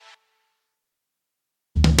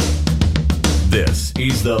This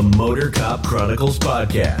is the Motor Cop Chronicles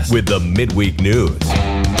podcast with the midweek news.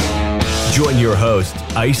 Join your hosts,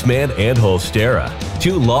 Iceman and Holstera,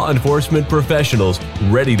 two law enforcement professionals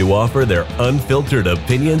ready to offer their unfiltered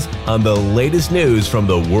opinions on the latest news from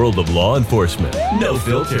the world of law enforcement. No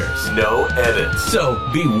filters, no edits. So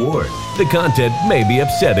be warned, the content may be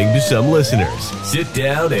upsetting to some listeners. Sit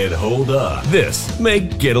down and hold up. This may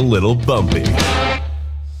get a little bumpy.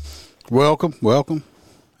 Welcome.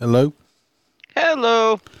 Hello.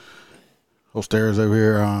 Holstera's over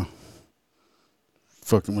here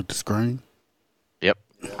fucking with the screen. Yep,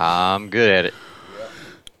 I'm good at it.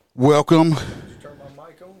 Welcome. Did you turn my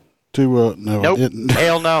mic on? To no, Nope. I didn't.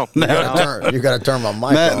 Hell no. You got to turn my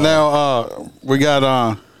mic on. Now we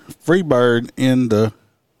got Freebird in the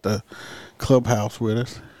clubhouse with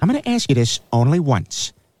us. I'm going to ask you this only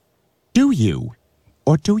once. Do you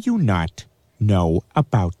or do you not know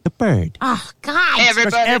about the bird? Oh, God.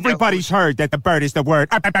 Everybody's heard that the bird is the word.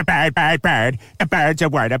 Bird. The bird's a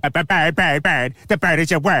word. Bird. The bird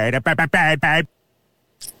is a word. Bird.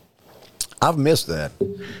 I've missed that.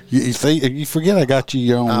 You see, you forget I got you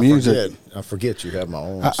your own music. I forget you have my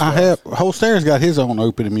own I stuff. have. Holstera's got his own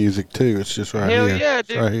opening music too. It's just right Hell here. yeah, It's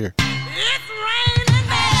dude. right here. It's raining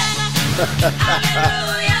men.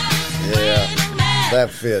 Hallelujah. Yeah, that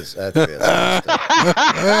fits.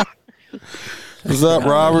 What's up,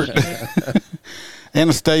 Robert?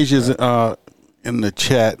 Anastasia's in the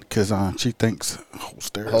chat because she thinks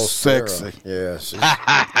Holstera's sexy. Yeah,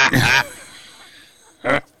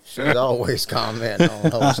 she's always commenting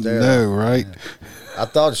on Holstera. No, right? I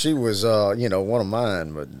thought she was, one of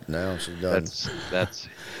mine, but now she doesn't. That's.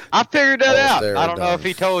 I figured that out. Holstera I don't know if done.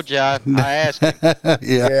 he told you. I asked him.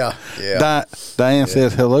 Yeah. Yeah. Diane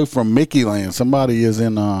says hello from Mickey Land. Somebody is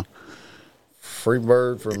in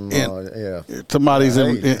Freebird from, somebody's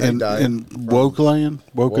Hey, in Diane. Woke Land,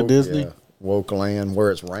 Woke Disney. Yeah. Woke Land, where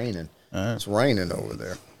it's raining. It's raining over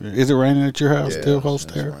there. Is it raining at your house Yeah, still, it's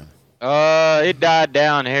Holstera? raining. It died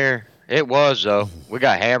down here. It was though. We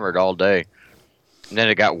got hammered all day, and then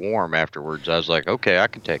it got warm afterwards. I was like, okay, I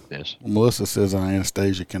can take this. Melissa says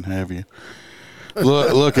Anastasia can have you.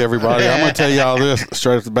 Look, everybody. I'm gonna tell y'all this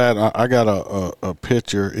straight off the bat. I got a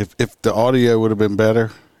picture. If the audio would have been better,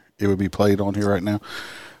 it would be played on here right now.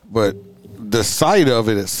 But the sight of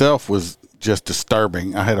it itself was just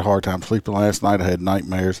disturbing. I had a hard time sleeping last night. I had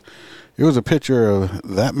nightmares. It was a picture of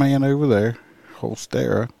that man over there,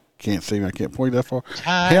 Holstera. Can't see me. I can't point that far.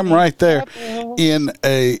 Him right there in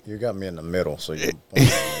a You got me in the middle, so you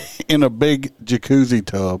in a big jacuzzi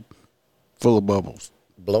tub full of bubbles.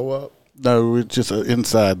 blow up. No, it's just an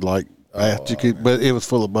inside bath jacuzzi, but it was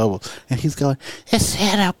full of bubbles. And he's going, "It's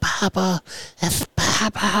in a bubble. It's bubble."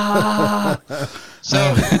 So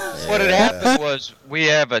what had happened was we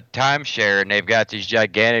have a timeshare, and they've got these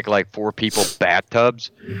gigantic, 4-people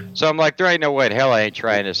bathtubs. So I'm like, there ain't no way in hell I ain't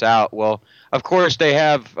trying this out. Well, of course they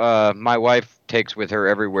have. My wife takes with her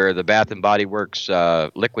everywhere the Bath and Body Works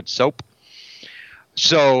liquid soap.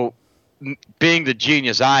 So, being the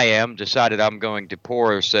genius I am, decided I'm going to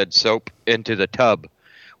pour said soap into the tub.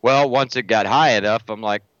 Well, once it got high enough, I'm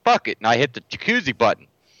like, fuck it, and I hit the jacuzzi button.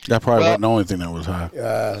 That probably wasn't the only thing that was high.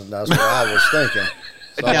 That's what I was thinking.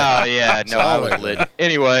 I was lit.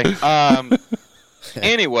 Anyway,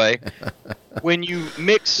 when you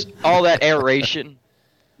mix all that aeration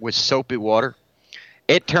with soapy water,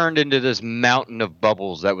 it turned into this mountain of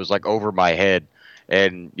bubbles that was over my head.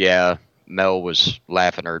 And yeah, Mel was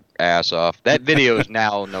laughing her ass off. That video is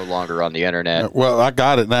now no longer on the internet. Well, I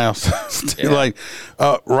got it now. Yeah.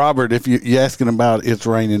 Robert, if you're asking about It's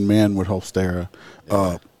Raining Men with Holstera,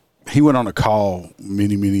 he went on a call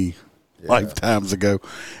many lifetimes ago,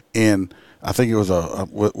 and I think it was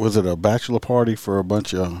was it a bachelor party for a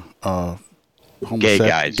bunch of Gay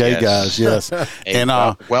guys, yes. and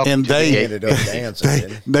welcome to He the ended up dancing.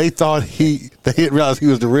 didn't he? they thought they didn't realize he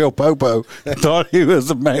was the real Popo. Thought he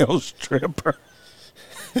was a male stripper.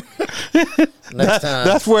 Next time,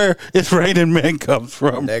 That's where It's Raining Men comes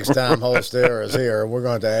from. next time Holstera is here, we're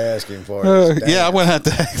going to ask him for it. Yeah, I'm gonna have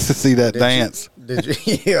to ask to see that dance. Did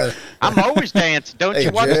you? Yeah. I'm always dancing. Don't Hey,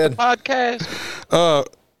 you watch Jed. the podcast?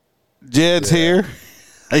 Jed's here.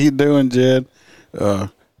 How you doing, Jed?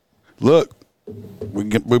 Look, we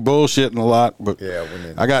bullshitting a lot, but Yeah, we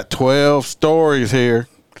need. I got 12 stories here.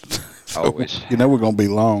 So, Always. you know we're gonna be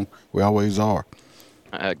long. We always are.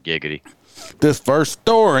 Giggity. This first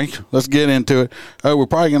story, let's get into it.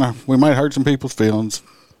 We might hurt some people's feelings.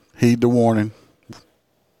 Heed the warning.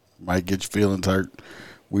 Might get your feelings hurt.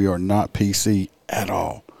 We are not PC at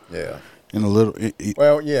all. Yeah. In a little.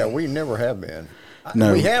 Well, yeah, we never have been.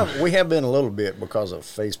 No. We have been a little bit because of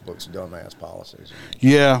Facebook's dumbass policies.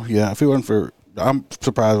 Yeah. If it wasn't for I'm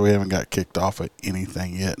surprised we haven't got kicked off of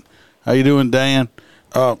anything yet. How you doing, Dan?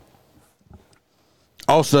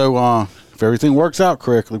 Also, if everything works out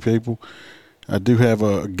correctly, people, I do have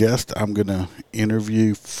a guest I'm going to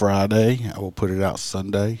interview Friday. I will put it out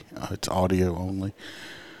Sunday. It's audio only.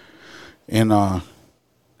 And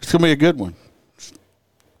it's going to be a good one.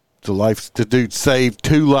 The dude saved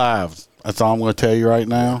 2 lives. That's all I'm going to tell you right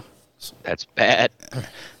now. That's bad.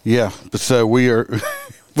 Yeah, but so we are,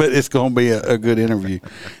 but it's going to be a good interview.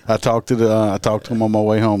 I talked to him on my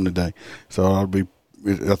way home today, so I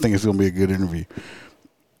think it's going to be a good interview.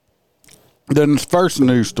 Then the first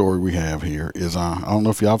news story we have here is I don't know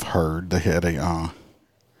if y'all have heard, they had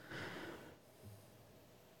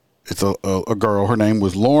it's a girl. Her name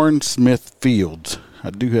was Lauren Smith Fields. I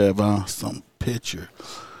do have some picture.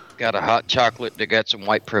 Got a hot chocolate that got some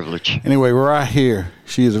white privilege. Anyway, right here,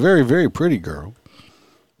 she is a very, very pretty girl.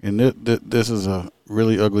 And this is a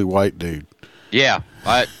really ugly white dude. Yeah,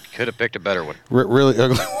 I could have picked a better one. Really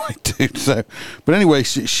ugly white dude. So, but anyway,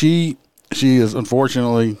 she is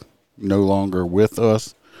unfortunately no longer with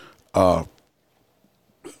us.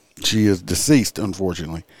 She is deceased,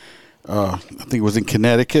 unfortunately. I think it was in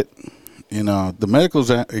Connecticut. And the medical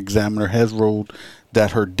examiner has ruled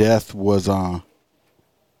that her death was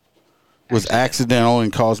accidental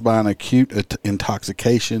and caused by an acute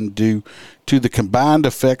intoxication due to the combined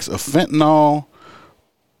effects of fentanyl,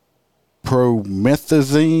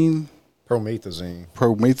 promethazine.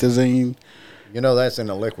 You know, that's in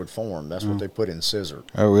a liquid form. That's what they put in scissor.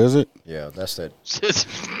 Oh, is it? Yeah, that's that.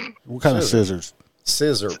 What kind of scissors?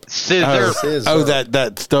 Scissor. Oh,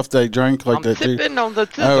 that stuff they drink like I'm that too. sipping on the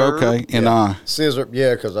scissor. Oh, okay. And Scissor,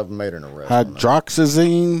 yeah, because I've made an arrest.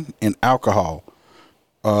 hydroxyzine and alcohol.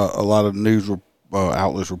 A lot of news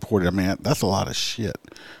outlets reported. I mean, that's a lot of shit.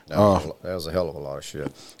 That was a hell of a lot of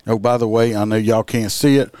shit. Oh, by the way, I know y'all can't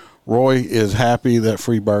see it. Roy is happy that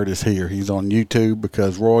Freebird is here. He's on YouTube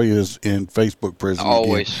because Roy is in Facebook prison.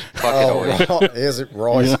 Always. Again. Fucking always. Is it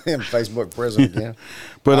Roy's in Facebook prison again?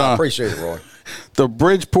 But I appreciate it, Roy. The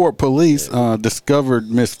Bridgeport police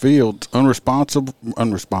discovered Miss Fields unresponsive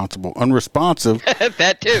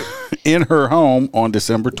That too. in her home on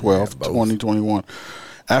December 12th, 2021.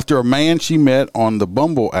 After a man she met on the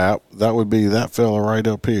Bumble app, that would be that fella right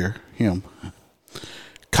up here, him,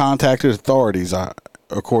 contacted authorities,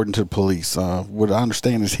 according to the police. What I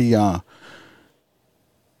understand is they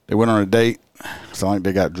went on a date. Sound like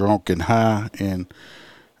they got drunk and high, and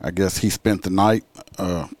I guess he spent the night,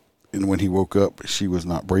 and when he woke up, she was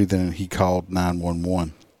not breathing, and he called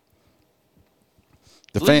 911.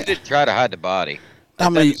 Police did try to hide the body. I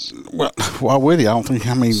mean, well, why would he? I don't think.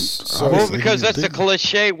 I mean, Well, because that's the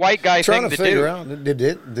cliche white guy Trying thing to to figure do. out,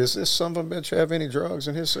 does this son of a bitch have any drugs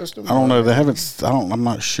in his system? I don't know. They haven't. I'm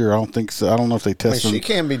not sure. I don't think so. I don't know if they I mean, tested. she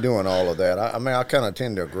can't be doing all of that. I mean, I kind of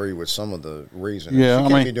tend to agree with some of the reasons. Yeah, she I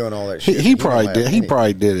can't mean, be doing all that shit. he You don't probably have did. He any.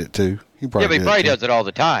 probably did it too. He probably Yeah, but he did probably it too. does it all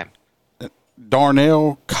the time.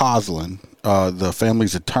 Darnell Coslin, the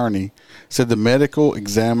family's attorney, said the medical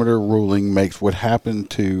examiner ruling makes what happened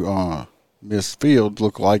to Miss Fields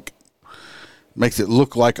makes it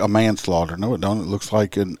look like a manslaughter. No, it don't. It looks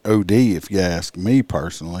like an OD, if you ask me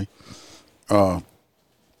personally. Yeah,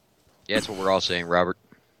 that's what we're all saying, Robert.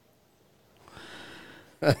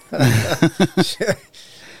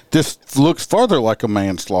 This looks further like a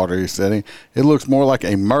manslaughter, he said. It looks more like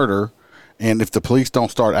a murder, and if the police don't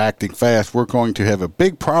start acting fast, we're going to have a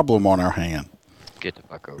big problem on our hand. Get the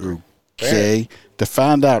fuck over it. Okay. To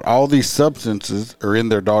find out all these substances are in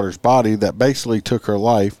their daughter's body that basically took her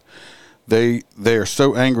life, they are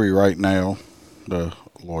so angry right now, the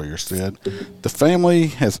lawyer said. The family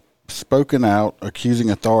has spoken out,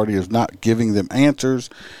 accusing authorities of not giving them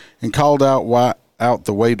answers, and called out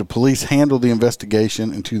the way the police handled the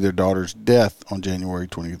investigation into their daughter's death on January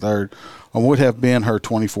 23rd on what have been her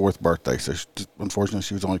 24th birthday. So unfortunately,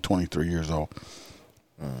 she was only 23 years old.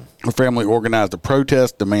 Her family organized a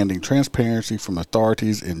protest demanding transparency from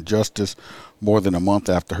authorities and justice more than a month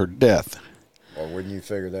after her death. Or wouldn't you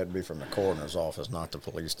figure that'd be from the coroner's office, not the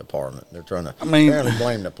police department? They're trying to apparently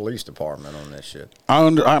blame the police department on this shit.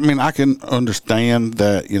 I can understand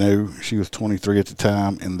that, she was 23 at the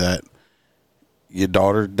time and that your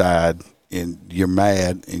daughter died and you're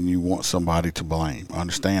mad and you want somebody to blame. I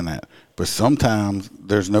understand that. But sometimes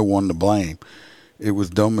there's no one to blame. It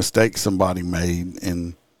was dumb mistakes somebody made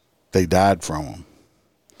and they died from them.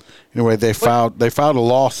 Anyway, they filed a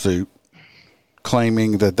lawsuit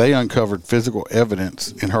claiming that they uncovered physical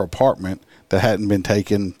evidence in her apartment that hadn't been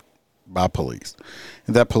taken by police,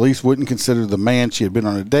 and that police wouldn't consider the man she had been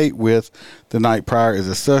on a date with the night prior as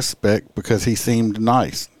a suspect because he seemed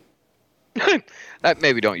nice.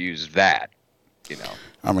 Maybe don't use that.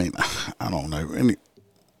 I mean, I don't know.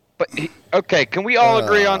 But okay, can we all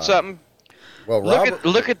agree on something? Well,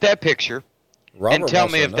 Look at that picture Robert and tell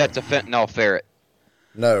wants me to if know. that's a fentanyl ferret.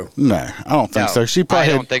 No. No, I don't think No, so. She probably I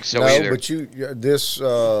had, don't think so No, either. but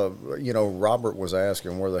Robert was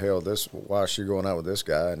asking where the hell why is she going out with this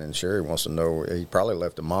guy? And then Sherry wants to know, he probably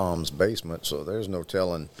left the mom's basement, so there's no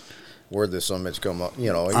telling where this something's come up. He's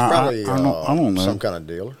probably I don't know. some kind of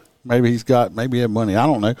dealer. maybe he had money. I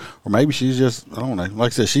don't know. Or maybe she's just, I don't know.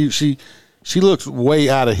 Like I said, she looks way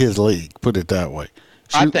out of his league, put it that way.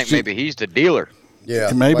 I think maybe he's the dealer.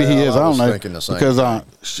 Yeah, Maybe he is. I don't was know. thinking the same Because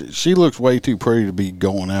thing. she looks way too pretty to be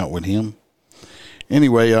going out with him.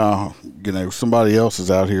 Anyway, somebody else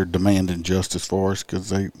is out here demanding justice for us because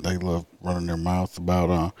they love running their mouths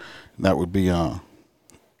about that would be our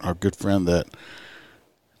good friend that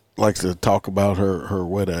likes to talk about her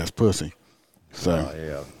wet ass pussy. So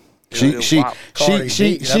yeah. she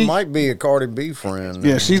That might be a Cardi B friend.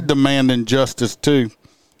 yeah, she's demanding justice too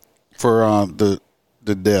for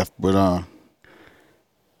the death, but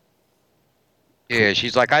Yeah,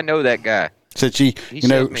 she's like, I know that guy. said she He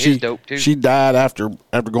sells me his dope, too. she died after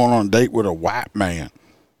going on a date with a white man.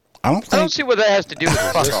 I don't I don't think see what that has to do with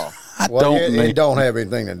fuck all. It don't have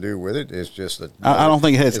anything to do with it. It's just that I don't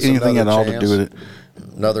think it has it's anything at another all to do with it.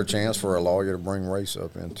 Another chance for a lawyer to bring race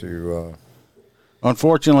up into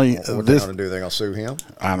Unfortunately, what they're this going to do. They're going to sue him.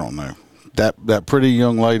 I don't know. That pretty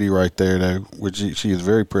young lady right there, though, which she is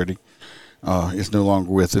very pretty, is no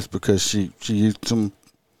longer with us because she used some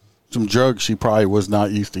drugs she probably was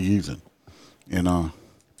not used to using.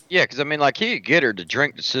 Yeah, because, he could get her to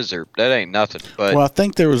drink the scissor. That ain't nothing. But Well, I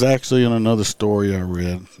think there was actually in another story I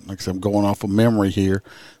read, like I said, I'm going off of memory here,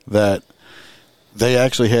 that they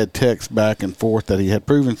actually had texts back and forth that he had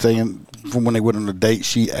proven saying from when they went on a date,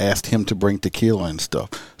 she asked him to bring tequila and stuff.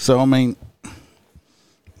 So, I mean,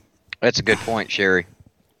 that's a good point, Sherry.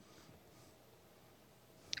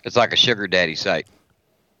 It's like a sugar daddy site.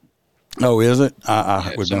 oh, is it?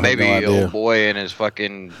 I would So have maybe no idea. old boy in his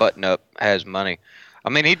fucking button up has money.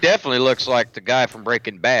 He definitely looks like the guy from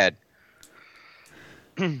Breaking Bad.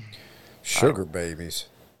 Sugar babies.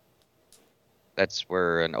 That's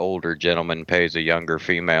where an older gentleman pays a younger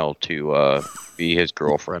female to be his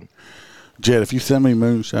girlfriend. Jed, if you send me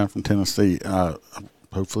moonshine from Tennessee,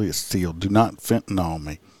 hopefully it's sealed. Do not fentanyl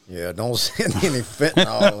me. Yeah, don't send any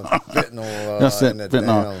fentanyl. Don't send in that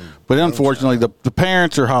fentanyl. damn But unfortunately, the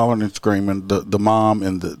parents are hollering and screaming. The mom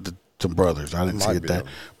and the some brothers. I didn't see Might it be that,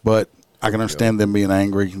 them. but I can understand them being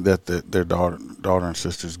angry that their daughter and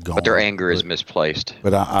sister's gone. But their anger is misplaced.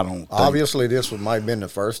 But I don't. Think, Obviously, might have been the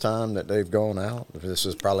first time that they've gone out. This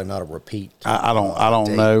is probably not a repeat. I don't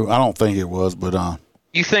date. know. I don't think it was. But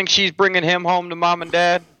You think she's bringing him home to mom and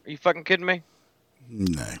dad? Are you fucking kidding me?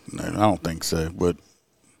 no, I don't think so. But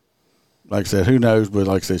like I said, who knows? But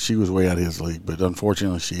like I said, she was way out of his league. But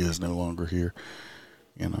unfortunately, she is no longer here.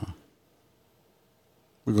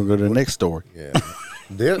 We're gonna go to the next story. Yeah.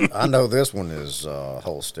 I know this one is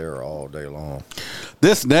Holstera all day long.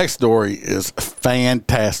 This next story is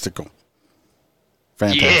fantastical.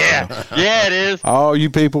 Fantastic. Yeah, it is. All you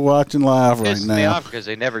people watching live right Pisses me now, off because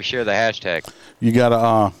they never share the hashtag. you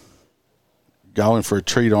gotta go in for a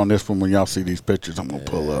treat on this one when y'all see these pictures. I'm gonna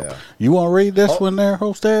pull Yeah. up. You want to read this one there,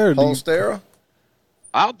 Holstera? Holstera?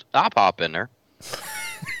 I'll pop in there.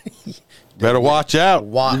 Better watch out.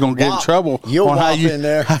 Wop, You're gonna get in wop. trouble. You'll on how wop you in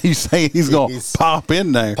there. How you say he's gonna He's- pop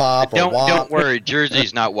in there? Pop or Don't wop. worry,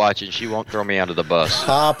 Jersey's not watching. She won't throw me under the bus.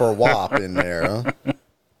 Pop or wop in there, huh?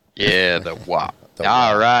 Yeah, the WAP. The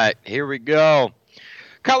All WAP. right, here we go.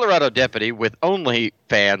 Colorado deputy with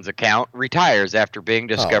OnlyFans account retires after being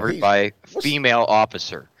discovered he's- by female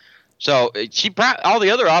officer. So all the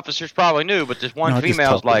other officers probably knew, but this one No, just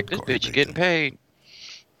female's talk like, about this bitch is getting paid.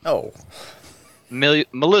 Oh.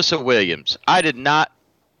 Melissa Williams. I did not.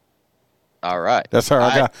 All right. That's her.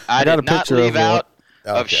 I got a did not picture leave of out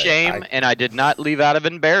her. of Okay, shame, and I did not leave out of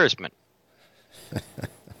embarrassment.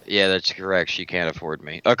 Yeah, that's correct. She can't afford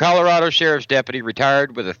me. A Colorado sheriff's deputy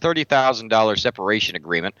retired with a $30,000 separation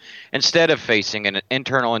agreement instead of facing an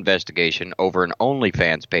internal investigation over an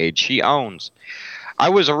OnlyFans page she owns. I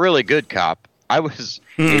was a really good cop. I was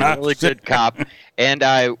a really good cop, and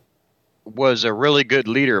I was a really good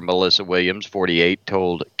leader, Melissa Williams, 48,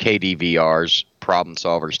 told KDVR's Problem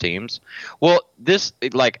Solvers teams. Well,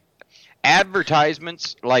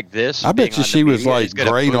 advertisements like this. I bet being you on the she was, media like, is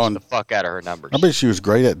gonna great boost on- the fuck out of her numbers. I bet she was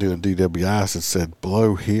great at doing DWIs. It said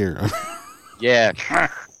blow here. Yeah.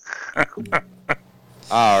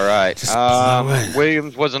 All right. Just blow it.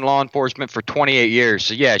 Williams was in law enforcement for 28 years,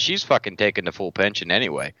 so yeah, she's fucking taking the full pension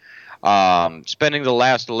anyway. Spending the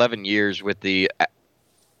last 11 years with the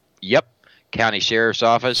County Sheriff's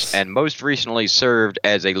Office and most recently served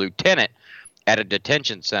as a lieutenant at a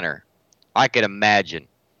detention center. I could imagine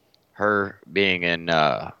her being in.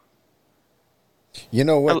 You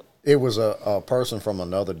know what? It was a person from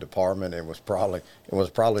another department. It was probably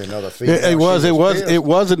another female. It was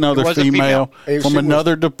another It was a female female. from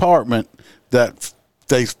another department that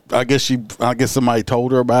I guess somebody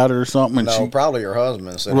told her about it or something. And No, she, probably your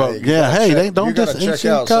husband said, well, "Hey, you yeah, gotta hey, check- they don't you gotta just check she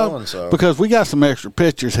out come- so and so because we got some extra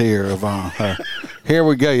pictures here of her. Here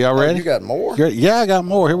we go. Y'all ready? You got more? Yeah, I got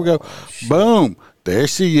more. Here we go. Boom. There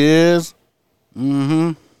she is.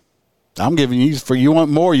 Mm-hmm. I'm giving you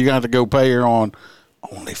want more, you're gonna have to go pay her on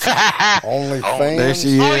OnlyFans. OnlyFans. There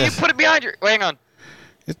she Oh, you is. put it behind your. Hang on.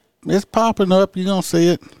 It's popping up. You're gonna see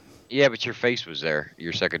it. Yeah, but your face was there.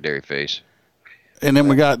 Your secondary face. And then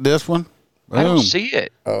we got this one. I don't Boom. see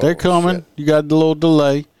it. Oh, They're coming. shit. You got the little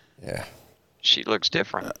delay. Yeah. She looks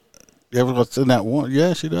different. What's in that one?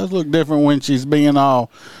 Yeah, she does look different when she's being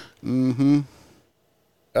all. Mm-hmm.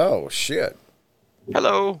 Oh shit.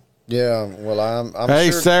 Hello. Yeah. Well, I'm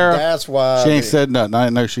Hey, sure Sarah. That's why She ain't said nothing. I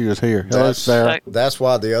didn't know she was here. Hello, That's- Sarah. That's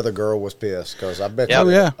why the other girl was pissed because I bet Yep. Oh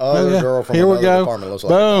you yeah. the other Oh, yeah. girl from Here we another go. department looks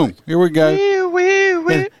like Boom. a Here we go.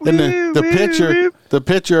 And the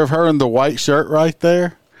picture of her in the white shirt right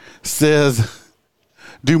there says,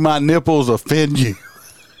 "Do my nipples offend you?"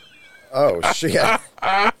 Oh shit.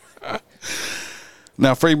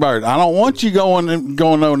 Now, Freebird, I don't want you going on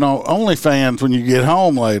no OnlyFans when you get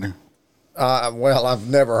home later. Well, I've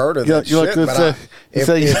never heard of that You look, shit, but I, it's if,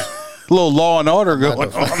 a if, little Law and Order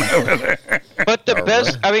going on. But the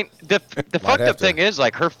best, I mean, the fucked have up thing to. is,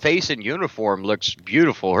 like, her face in uniform looks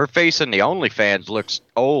beautiful. Her face in the OnlyFans looks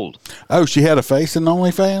old. Oh, she had a face in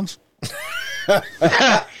OnlyFans?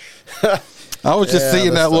 I was just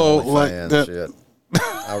seeing that little like OnlyFans that. shit.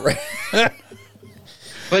 I re-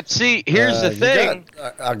 But see, here's the you thing.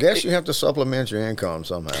 I guess you have to supplement your income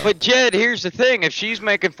somehow. But Jed, here's the thing: if she's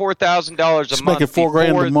making $4,000 a She's month, making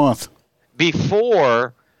 $4,000 a month.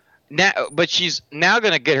 before now, but she's now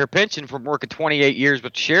going to get her pension from working 28 years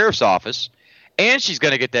with the sheriff's office, and she's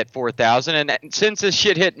going to get that 4,000. And since this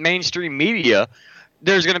shit hit mainstream media,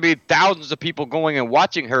 there's going to be thousands of people going and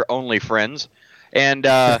watching her OnlyFriends, and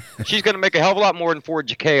she's going to make a hell of a lot more than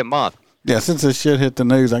 $4K a month. Yeah, since this shit hit the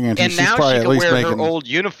news, I guarantee And she's now probably she at can least wear making. her old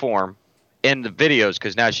uniform in the videos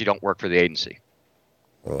because now she don't work for the agency.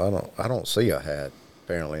 Well, I don't see a hat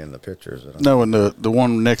apparently in the pictures. No, and the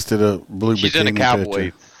one next to the blue She's bikini in a cowboy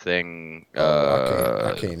picture. thing.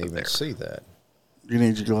 I can't even see that. You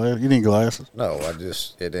need your glass. You need glasses. No,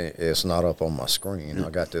 it's not up on my screen. I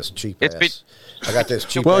got this cheap It's ass. I got this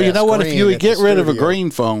cheap. Well, you ass know what? If screen you would at get the rid of a studio. green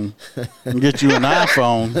phone and get you an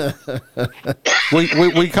iPhone,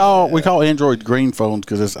 we call Android green phones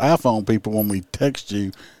because it's iPhone people. When we text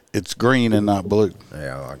you, it's green and not blue.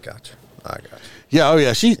 Yeah, I got you. Yeah, oh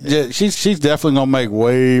yeah, she's definitely gonna make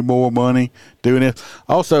way more money doing this.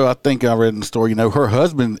 Also, I think I read in the story, her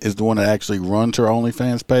husband is the one that actually runs her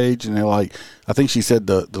OnlyFans page, and they're like, I think she said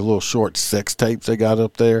the little short sex tapes they got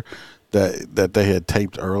up there that they had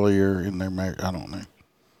taped earlier in their marriage. I don't know.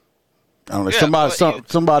 Yeah,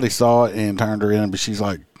 Somebody saw it and turned her in, but she's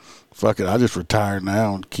like, "Fuck it, I just retire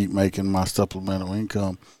now and keep making my supplemental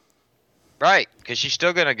income." Right, because she's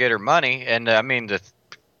still going to get her money. And, I mean,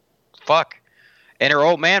 fuck. And her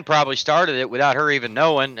old man probably started it without her even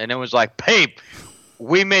knowing. And it was like, babe,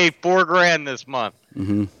 we made $4,000 this month.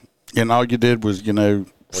 And all you did was, Well,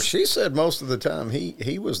 she said most of the time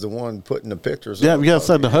he was the one putting the pictures. yeah, up yeah. of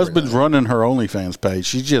So the husband's everything. running her OnlyFans page.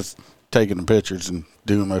 She's just taking the pictures and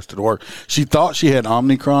doing most of the work. She thought she had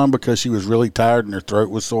Omicron because she was really tired and her throat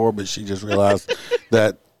was sore, but she just realized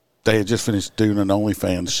that they had just finished doing an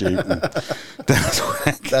OnlyFans shoot. And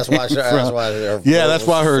that's why her yeah, throat that's was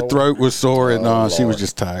why her sore. throat was sore and Oh, she was Lord.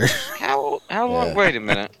 just tired. How long? Yeah. Wait a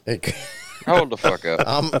minute. Hold the fuck up.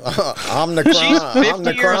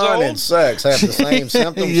 Omnicron years old? and sex have the same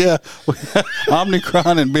symptoms. Yeah,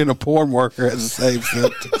 Omicron and being a porn worker has the same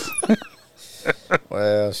symptoms.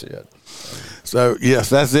 Well, shit. So yes,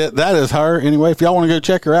 that's it. That is her. Anyway, if y'all want to go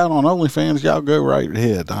check her out on OnlyFans, y'all go right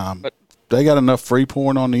ahead. They got enough free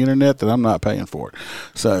porn on the internet that I'm not paying for it.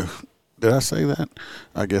 So, did I say that?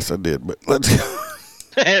 I guess I did. But let's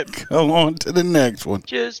go on to the next one.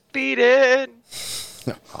 Just beat it.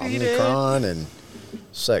 Omicron and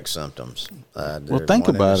sex symptoms. Well, think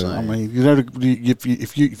about it. I mean,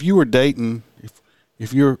 if you were dating,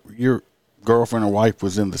 if your girlfriend or wife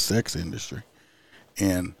was in the sex industry,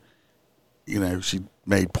 and she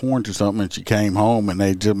made porn or something, and she came home and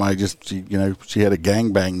she had a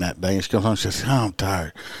gangbang that day, and she comes home and she says, "Oh, I'm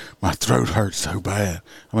tired, my throat hurts so bad."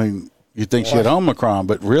 I mean, You think she had Omicron,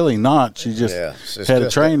 but really not. She just it's had a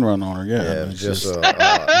just train run on her. Yeah, Yeah, I mean, just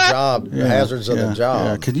job hazards of the Yeah.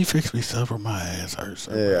 job. Can you fix me supper? My ass hurts.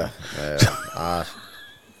 So Yeah, bad. yeah.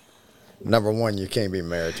 Number one, you can't be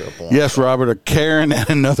married to a porn. Yes, Robert. A Karen in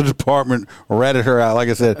another department ratted her out. Like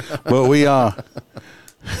I said, but we yeah.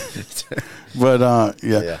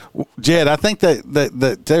 Jed, I think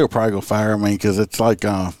that they were probably gonna fire me because it's like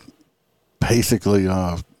basically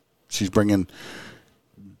she's bringing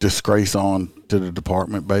disgrace on to the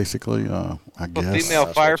department. Basically, I guess. Well, female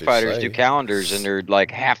That's what you firefighters say. do calendars and they're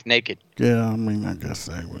like half naked. Yeah, I mean, I guess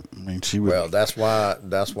they would. I mean, she would. Well, that's why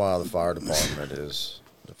the fire department is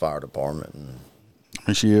the fire department.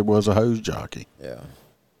 And, She was a hose jockey. yeah.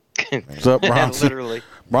 What's up, Bronson? Literally.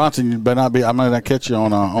 Bronson, you better not be. I might not catch you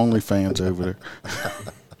on OnlyFans over there.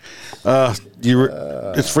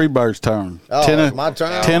 It's Freebird's turn. Oh, it's my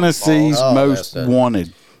turn? Tennessee's Oh, most that's it.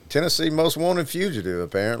 wanted. Tennessee most wanted fugitive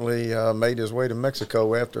apparently made his way to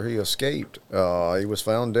Mexico after he escaped. He was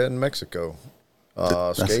found dead in Mexico.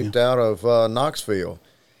 Escaped out of Knoxville.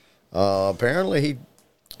 Apparently, he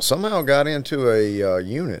somehow got into a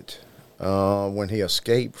unit when he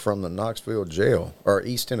escaped from the Knoxville jail or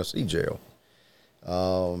East Tennessee jail.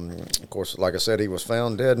 Of course, like I said, he was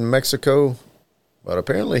found dead in Mexico, but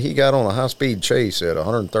apparently he got on a high-speed chase at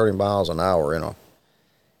 130 miles an hour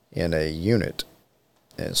in a unit,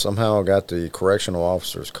 and somehow got the correctional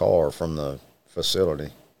officer's car from the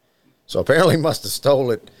facility. So apparently, he must have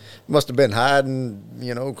stole it. Must have been hiding,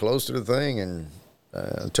 close to the thing, and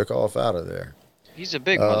took off out of there. He's a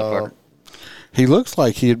big motherfucker. He looks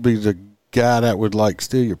like he'd be the guy that would like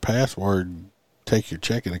steal your password, take your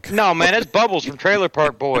checking account. No, man, that's Bubbles from Trailer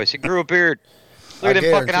Park Boys. He grew a beard. Look at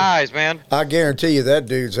them fucking eyes, man. I guarantee you that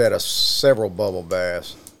dude's had several bubble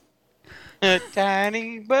baths.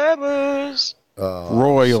 Tiny Bubbles.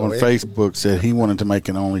 Roy on Facebook said he wanted to make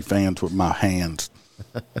an OnlyFans with my hands.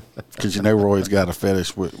 Because Roy's got a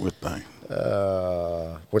fetish with things.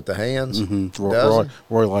 With the hands.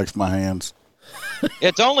 Mm-hmm. Roy likes my hands.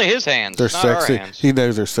 It's only his hands. They're not sexy. Our hands. He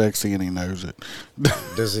knows they're sexy and he knows it.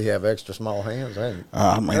 Does he have extra small hands? I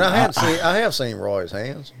have seen Roy's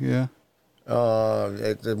hands. Yeah.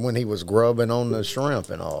 When he was grubbing on the shrimp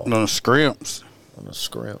and all. No scrimps. On the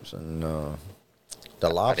scrimps and the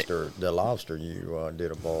lobster you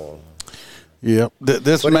did a boil. Yep.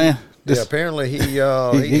 This man. Apparently he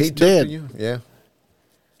he's took dead. you. Yeah.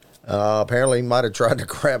 Apparently he might have tried to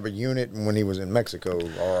grab a unit when he was in Mexico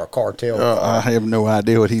or a cartel. I have no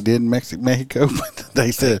idea what he did in Mexico, but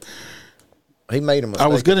they said he made a mistake. I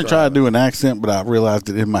was going to try to do an accent, but I realized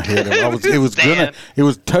it in my head. It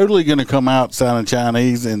was totally going to come out sounding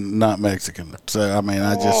Chinese and not Mexican. So I mean,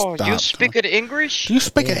 I just stopped. You speak it English? Do you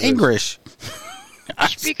speak it English? I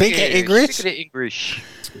speak it English. Speak it English.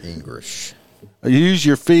 English. Use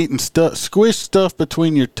your feet and squish stuff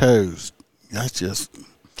between your toes. That's just.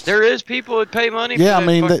 There is people that pay money. Yeah, for I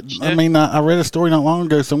mean, fucking shit. I read a story not long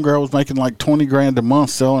ago. Some girl was making like $20,000 a month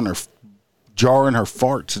selling her, jarring her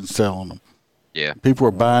farts and selling them. Yeah. People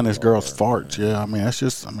were buying this girl's farts. Yeah, I mean, that's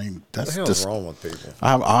just. I mean, that's What the hell's just. wrong with people?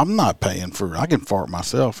 I'm not paying for. I can fart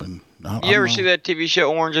myself, and You ever see that TV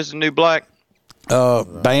show Orange Is the New Black?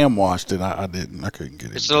 Bam watched it. I didn't. I couldn't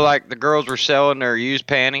get it. So like the girls were selling their used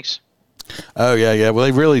panties. Oh yeah. Well,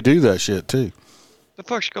 they really do that shit too. The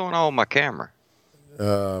fuck's going on with my camera?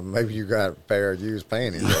 Maybe you got a pair of used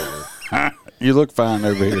panties over. You look fine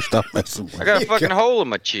over here. Stop messing with I got a fucking hole in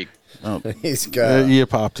my cheek. He's got. Yeah,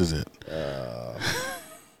 popped is it. I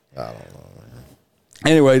don't know, man.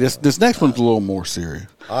 Anyway, this next one's a little more serious.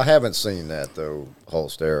 I haven't seen that though,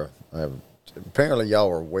 Holstera. Apparently, y'all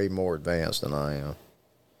are way more advanced than I am.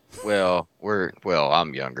 Well,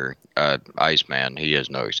 I'm younger. Iceman, he has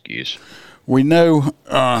no excuse. We know.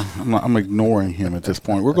 I'm ignoring him at this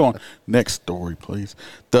point. We're going next story, please.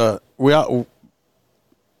 We all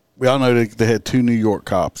know they had 2 New York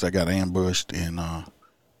cops that got ambushed, and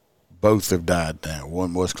both have died now.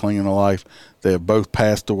 One was clinging to life. They have both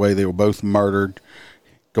passed away. They were both murdered.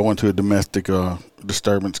 Going to a domestic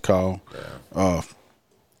disturbance call. Yeah.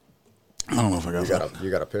 I don't know if I got You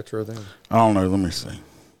got a picture of them? I don't know. Let me see.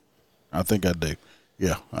 I think I do.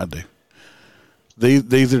 Yeah, I do.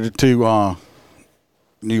 These are the 2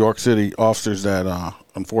 New York City officers that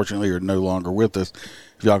unfortunately are no longer with us.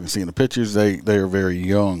 If y'all can see in the pictures, they are very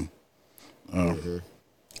young. I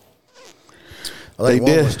think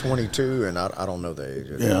one was 22, and I don't know the age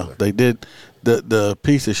of the Yeah, other. they did. The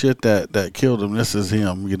piece of shit that killed him. This is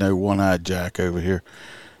him. One-eyed Jack over here.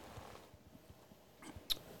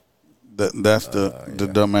 That's the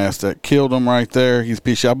dumbass that killed him right there. He's a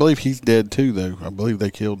piece of shit. I believe he's dead too, though. I believe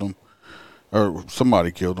they killed him, or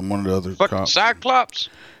somebody killed him. One of the other Fucking cops. Cyclops.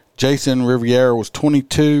 Jason Riviera was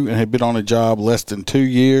 22 and had been on the job less than 2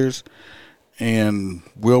 years. And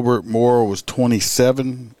Wilbert Moore was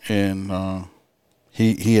 27, and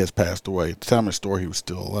he has passed away. At the time of the story, he was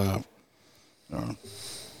still alive.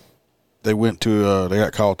 They went to they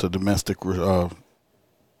got called to domestic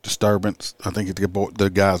disturbance. I think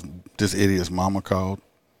this idiot's mama called.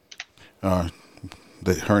 Him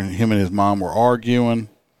and his mom were arguing,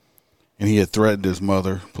 and he had threatened his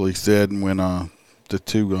mother, police said. And when the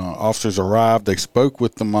two officers arrived, they spoke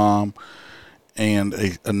with the mom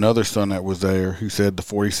and another son that was there, who said the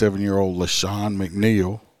 47-year-old LaShawn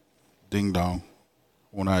McNeil, ding dong,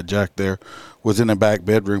 one-eyed Jack there, was in the back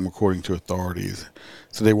bedroom, according to authorities.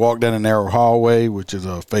 So they walked down a narrow hallway, which is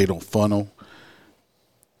a fatal funnel,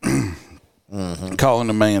 calling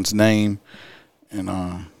the man's name. And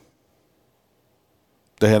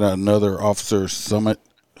they had another officer, Summit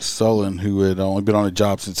Sullen, who had only been on the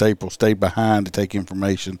job since April, stayed behind to take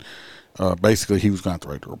information. Basically, he was going to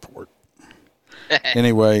write the report.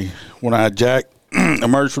 Anyway, one-eyed Jack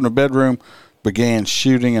emerged from the bedroom, began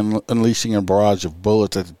shooting and unleashing a barrage of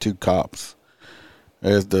bullets at the two cops.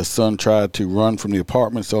 As the son tried to run from the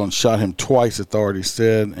apartment, Sullen shot him twice, authorities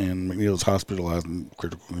said, and McNeil was hospitalized in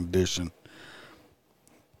critical condition.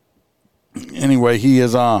 Anyway,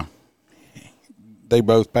 they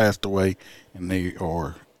both passed away, and they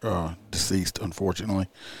are deceased, unfortunately.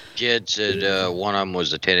 Jed said one of them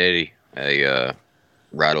was a 1080, a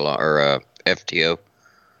ride-along, or a FTO.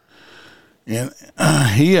 And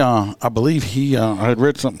I believe I had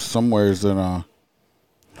read something somewhere that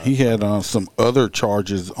he had some other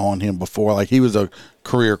charges on him before, like he was a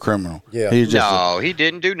career criminal. Yeah. He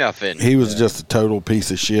didn't do nothing. He was just a total piece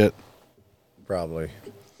of shit. Probably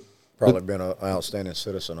been an outstanding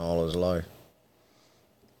citizen all his life.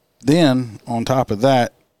 Then, on top of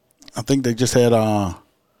that, I think they just had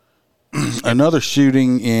another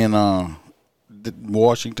shooting in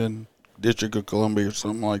Washington, District of Columbia, or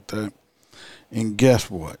something like that. And guess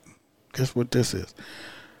what? Guess what this is?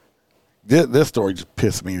 This story just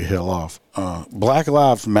pissed me the hell off. Black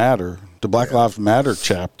Lives Matter, the Black Lives Matter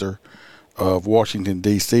chapter of Washington,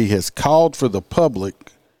 D.C., has called for the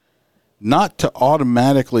public not to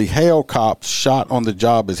automatically hail cops shot on the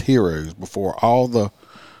job as heroes before all the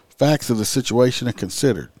facts of the situation are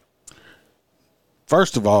considered.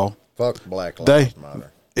 First of all, fuck Black Lives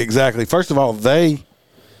Matter. Exactly. First of all, they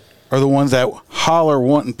are the ones that holler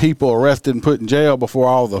wanting people arrested and put in jail before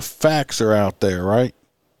all the facts are out there, right?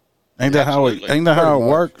 Ain't that how it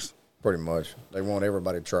works? Pretty much. They want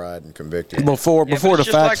everybody tried and convicted before the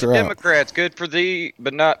facts like are out. Democrats, good for thee,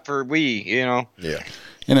 but not for we. Yeah.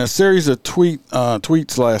 In a series of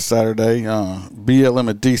tweets last Saturday, BLM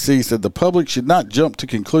at D.C. said the public should not jump to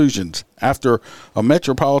conclusions after a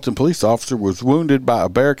Metropolitan police officer was wounded by a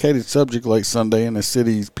barricaded subject late Sunday in the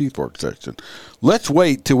city's Peacework section. Let's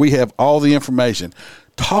wait till we have all the information.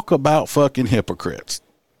 Talk about fucking hypocrites.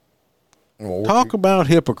 Well, Talk about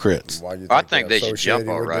hypocrites. I think they should jump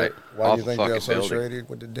all right. Why do you think they're associated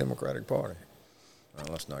with the Democratic Party?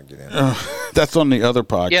 Let's not get into it. That's on the other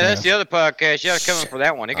podcast. Yeah, that's the other podcast. You got to come in for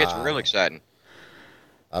that one. It gets real exciting.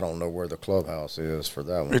 I don't know where the clubhouse is for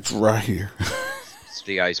that one. It's right here. It's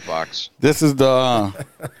the icebox. This is the.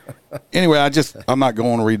 Anyway, I'm not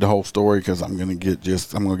going to read the whole story because I'm going to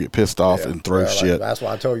get pissed off and throw shit. That's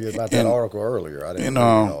why I told you about that article earlier. I didn't read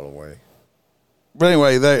it all the way. But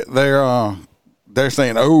anyway, they're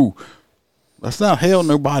saying, oh, let's not hail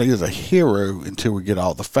nobody as a hero until we get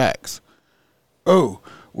all the facts. Oh,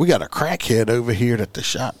 we got a crackhead over here that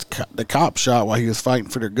the cop shot while he was fighting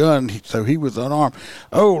for their gun, so he was unarmed.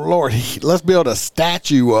 Oh, Lord, let's build a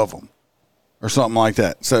statue of him or something like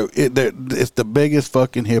that. So it's the biggest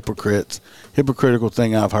fucking hypocritical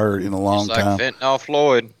thing I've heard in a long time. Like fentanyl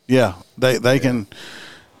Floyd. Yeah,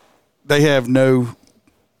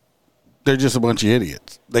 they're just a bunch of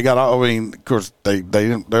idiots. They got all, of course, they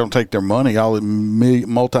don't take their money, all the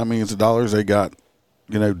multi-millions of dollars they got,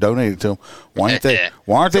 donated to them. Why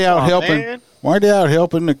aren't they out helping? Why aren't they out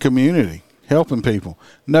helping the community, helping people?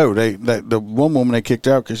 No, the one woman they kicked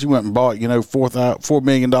out because she went and bought, $4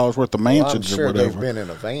 million worth of mansions or whatever. They've been in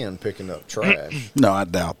a van picking up trash. No, I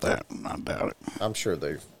doubt that. I doubt it. I'm sure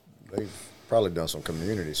they've probably done some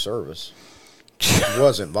community service. It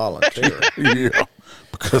wasn't voluntary. Yeah,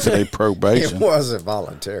 because of their probation. It wasn't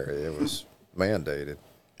voluntary. It was mandated.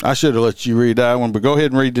 I should have let you read that one, but go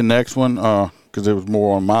ahead and read the next one because it was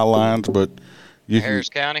more on my lines. But Harris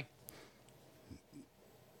County.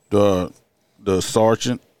 The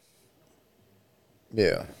sergeant.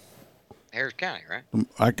 Yeah. Harris County, right?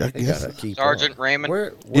 I guess. Keep Sergeant up.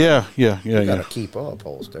 Raymond. Yeah. You got to keep up,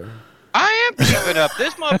 Holster. I am keeping up.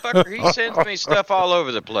 This motherfucker, he sends me stuff all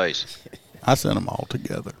over the place. I sent them all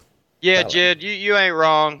together. Yeah, Jed, you ain't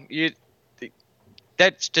wrong.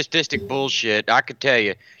 That statistic bullshit, I could tell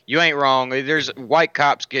you. You ain't wrong. There's white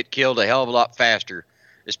cops get killed a hell of a lot faster,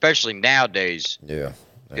 especially nowadays. Yeah.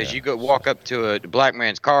 Because you go walk up to a black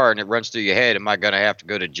man's car and it runs through your head. Am I going to have to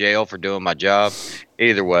go to jail for doing my job?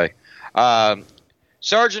 Either way.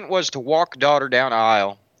 Sergeant was to walk daughter down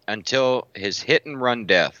aisle until his hit-and-run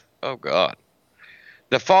death. Oh, God.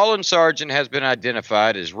 The fallen sergeant has been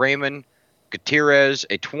identified as Raymond Gutierrez,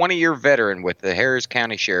 a 20-year veteran with the Harris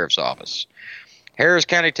County Sheriff's Office. Harris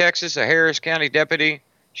County, Texas, a Harris County deputy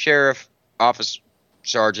sheriff office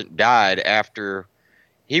sergeant died after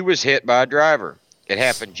he was hit by a driver. It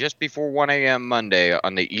happened just before 1 a.m. Monday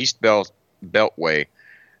on the East Beltway,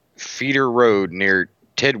 Feeder Road near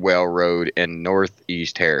Tidwell Road in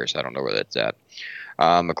Northeast Harris. I don't know where that's at.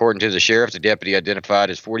 According to the sheriff, the deputy identified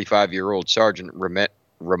as 45-year-old Sergeant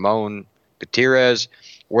Ramon Gutierrez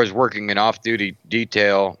was working an off-duty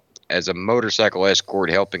detail as a motorcycle escort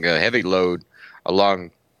helping a heavy load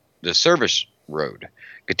along the service road.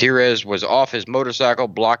 Gutierrez was off his motorcycle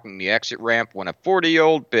blocking the exit ramp when a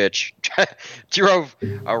 40-year-old bitch drove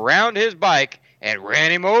around his bike and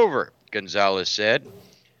ran him over, Gonzalez said.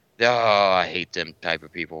 Oh, I hate them type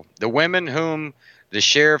of people. The women whom the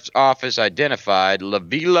sheriff's office identified,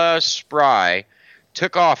 Lavila Spry,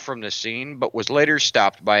 took off from the scene but was later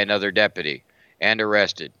stopped by another deputy and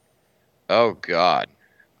arrested. Oh, God.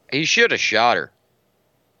 He should have shot her.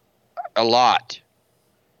 A lot.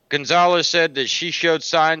 Gonzalez said that she showed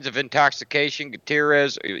signs of intoxication.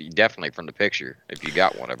 Gutierrez, definitely from the picture, if you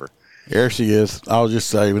got one of her. There she is. I was just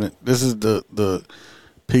saving it. This is the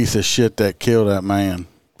piece of shit that killed that man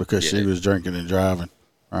because she was drinking and driving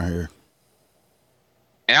right here.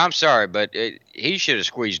 And I'm sorry, but he should have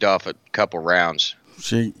squeezed off a couple rounds.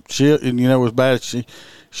 She, and you know what's bad? She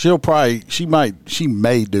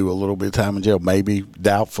may do a little bit of time in jail, maybe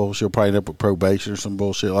doubtful. She'll probably end up with probation or some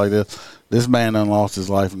bullshit like this. This man done lost his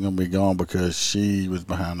life and gonna be gone because she was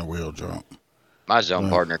behind the wheel drunk. My zone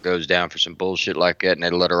partner goes down for some bullshit like that, and they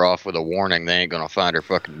let her off with a warning. They ain't gonna find her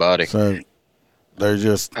fucking body. So they're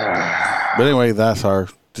just. But anyway, that's her.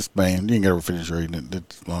 This man, you can ever finish reading it.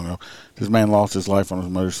 It's long enough. This man lost his life on his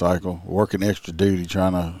motorcycle, working extra duty,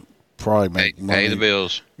 trying to probably make money. Pay the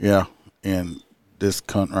bills. Yeah, and this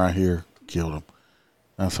cunt right here killed him.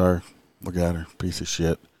 That's her. Look at her, piece of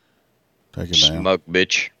shit. Take it down. Smoke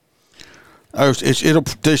bitch. Oh,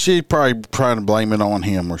 she's probably trying to blame it on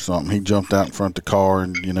him or something. He jumped out in front of the car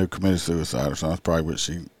and committed suicide or something. That's probably what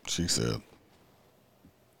she said.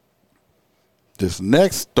 This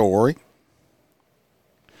next story.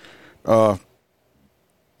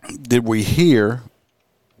 Did we hear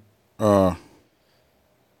about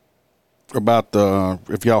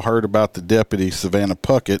if y'all heard about the deputy Savannah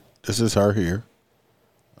Puckett? This is her here.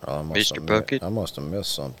 Mr. Puckett? I must have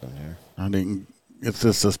missed something here. I didn't. It's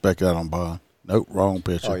the suspect out on bond. Nope, wrong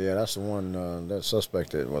picture. Oh yeah, that's the one. That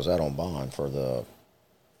suspect that was out on bond for the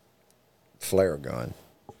flare gun.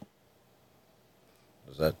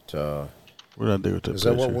 Is that? What did I do with that Is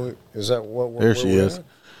picture? that what? Is that what? There she is. At?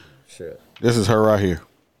 Shit. This is her right here.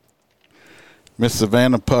 Miss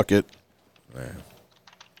Savannah Puckett. Man.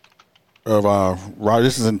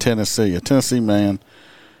 This is in Tennessee. A Tennessee man.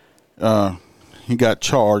 He got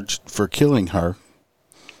charged for killing her.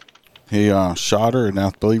 He shot her, and I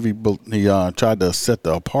believe he tried to set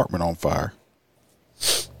the apartment on fire.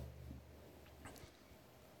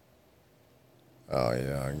 Oh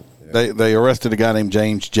yeah. They arrested a guy named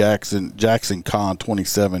James Jackson Kahn,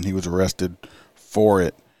 27. He was arrested for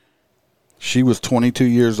it. She was 22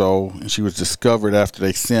 years old, and she was discovered after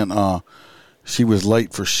they sent. She was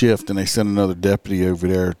late for shift, and they sent another deputy over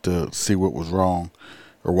there to see what was wrong,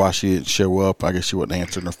 or why she didn't show up. I guess she wasn't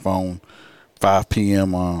answering her phone. 5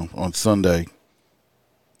 p.m. On Sunday,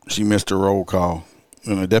 she missed her roll call.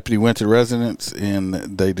 And the deputy went to the residence, and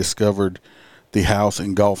they discovered the house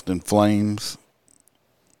engulfed in flames.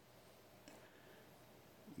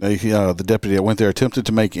 The deputy that went there attempted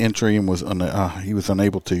to make entry and was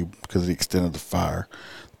unable to because of the extent of the fire.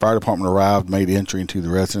 The fire department arrived, made entry into the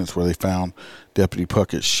residence where they found Deputy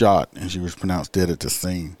Puckett shot, and she was pronounced dead at the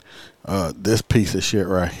scene. This piece of shit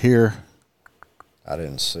right here. I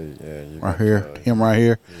didn't see. Yeah, right here. Him right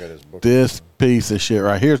here. This piece of shit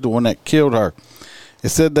right here is the one that killed her. It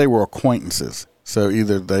said they were acquaintances. So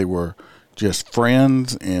either they were just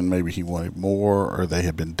friends and maybe he wanted more, or they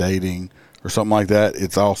had been dating or something like that.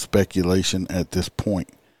 It's all speculation at this point.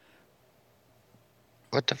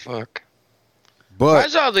 What the fuck? But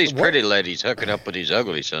why's all these pretty ladies hooking up with these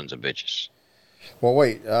ugly sons of bitches? Well,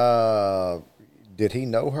 wait. Did he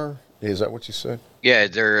know her? Is that what you said? Yeah,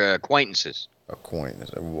 they're acquaintances.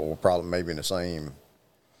 Acquaintance. Well, probably maybe in the same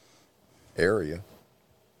area.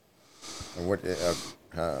 And what,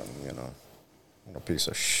 what a piece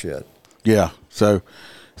of shit. Yeah. So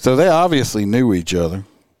they obviously knew each other.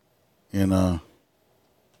 And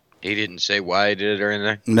He didn't say why he did it or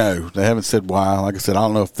anything. no, they haven't said why. Like I said, I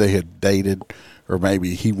don't know if they had dated or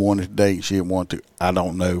maybe he wanted to date, she didn't want to. I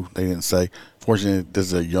don't know. They didn't say. Fortunately,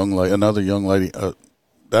 there's another young lady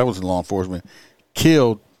that was in law enforcement,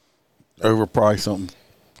 killed over probably something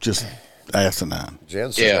just asinine.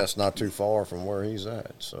 Jed said that's not too far from where he's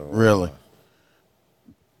at. So Really?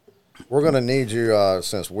 we're gonna need you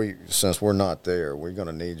since we're not there. We're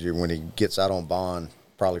gonna need you when he gets out on bond,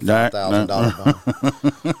 probably $5,000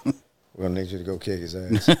 bond. We're gonna need you to go kick his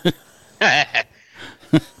ass.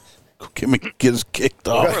 Get us kicked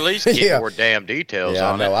off. Or at least get Yeah. more damn details Yeah,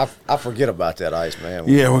 I on know. it. I forget about that, Ice Man.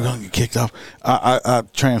 Yeah, we're gonna get kicked off. I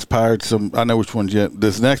transpired some. I know which one's yet.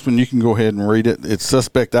 This next one, you can go ahead and read it. It's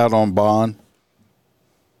suspect out on bond.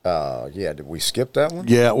 Yeah, did we skip that one?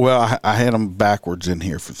 Yeah, well, I had them backwards in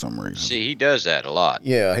here for some reason. See, he does that a lot.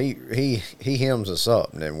 Yeah, he hems us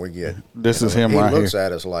up, and then we get. This is him he right looks here.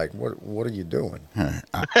 at us like, "What are you doing?"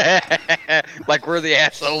 Like we're the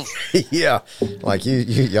assholes. Yeah, like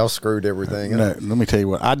y'all screwed everything No, up. let me tell you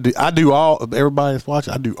what I do. I do all. Everybody that's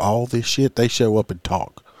watching, I do all this shit. They show up and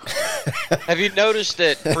talk. Have you noticed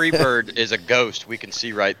that Freebird is a ghost? We can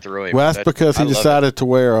see right through him. Well, that's because he I love decided to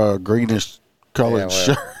wear a greenish colored Yeah,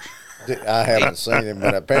 well, shirt. I haven't seen him,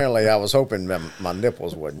 but apparently I was hoping my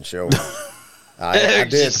nipples wouldn't show. I You did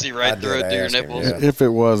just see right I did through it to your ask him, nipples. yeah. If it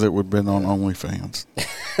was, it would have been on OnlyFans.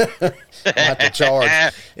 I have to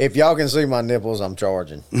charge. If y'all can see my nipples, I'm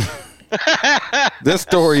charging. This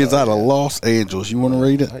story is out of Los Angeles. You want to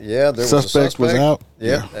read it? Yeah, there Suspect was out?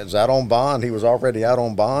 Yeah, it was out on bond. He was already out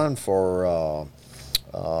on bond for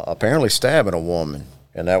apparently stabbing a woman,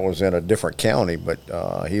 and that was in a different county. But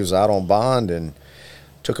he was out on bond and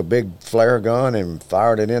took a big flare gun and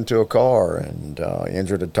fired it into a car and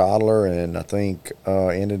injured a toddler, and I think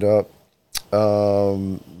ended up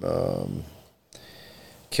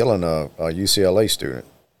killing a UCLA student.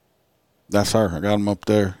 That's her. I got him up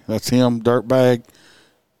there. That's him, dirtbag.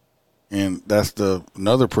 And that's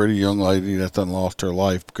another pretty young lady that done lost her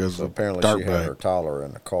life because So of apparently she had her dirtbag. toddler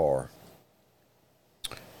in the car.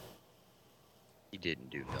 He didn't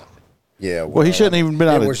do nothing. Yeah, Well, he shouldn't even been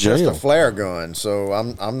out it of was just jail. a flare gun, so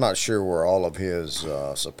I'm not sure where all of his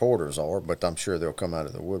supporters are, but I'm sure they'll come out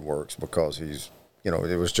of the woodworks because it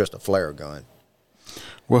was just a flare gun.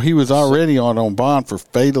 Well, he was already on bond for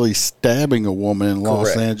fatally stabbing a woman in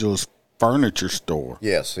Los Correct. Angeles furniture store.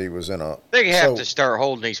 Yes, he was in a. They have so- to start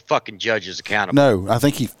holding these fucking judges accountable. No, I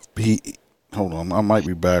think he. Hold on, I might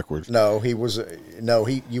be backwards. No, he was. No,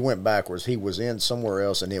 you went backwards. He was in somewhere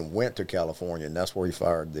else and then went to California, and that's where he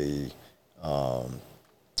fired the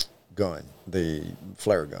gun, the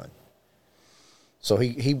flare gun. So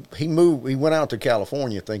he moved. He went out to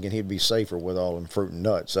California thinking he'd be safer with all them fruit and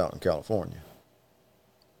nuts out in California.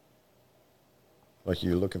 Like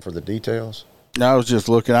you're looking for the details. I was just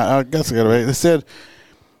looking. I guess I got it. It said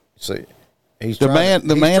See, he's The trying man-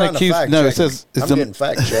 the he's man trying to accused- fact no, it check says- me. it's I'm the- getting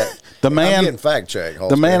fact checked. the man- I'm getting fact checked.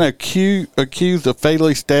 the man accused of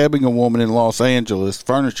fatally stabbing a woman in Los Angeles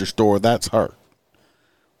furniture store. That's her.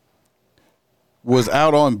 Was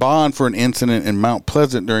out on bond for an incident in Mount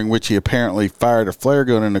Pleasant during which he apparently fired a flare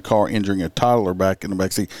gun in a car, injuring a toddler back in the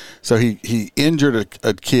backseat. So he injured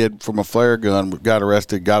a kid from a flare gun, got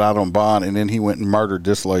arrested, got out on bond, and then he went and murdered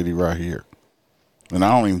this lady right here. And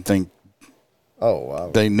I don't even think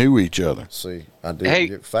they knew each other. See, I did. Hey.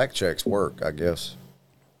 Get fact checks work, I guess.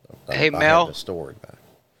 Hey, I Mel. had the story back.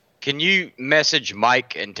 Can you message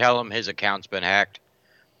Mike and tell him his account's been hacked?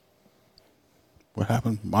 What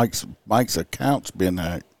happened? Mike's account's been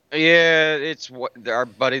hacked. Yeah, it's our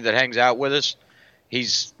buddy that hangs out with us.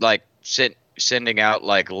 He's like sending out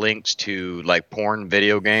like links to like porn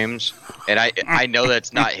video games, and I know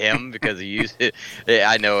that's not him because he used it.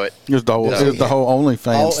 I know it. It was the whole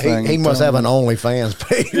OnlyFans thing. He must have an OnlyFans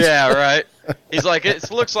page. Yeah, right. He's like,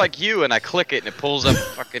 it looks like you, and I click it, and it pulls up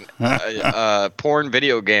fucking porn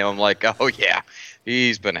video game. I'm like, oh yeah,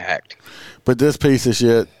 he's been hacked. But this piece of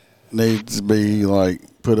shit needs to be like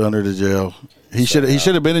put under the jail. He should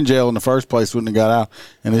have been in jail in the first place. Wouldn't have got out,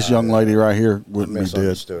 and this young lady right here wouldn't be dead.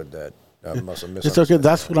 Misunderstood that. I must have It's misunderstood. okay.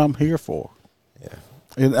 That's what I'm here for. Yeah.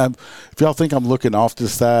 And if y'all think I'm looking off to the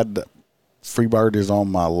side, Freebird is on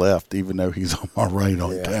my left, even though he's on my right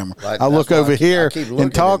on Yeah. camera. Like, I look that's why over I here keep looking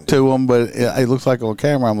and talk at- to him, but it looks like on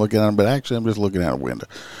camera I'm looking at him, but actually I'm just looking out a window.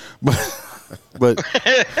 But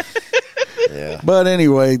Yeah. but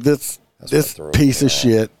anyway, this what threw me piece of off.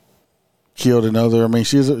 shit killed another. I mean,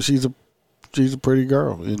 she's a pretty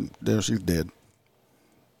girl, and there she's dead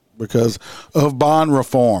because of bond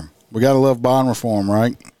reform. We got to love bond reform,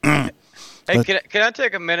 right? Hey, can I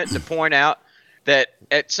take a minute to point out that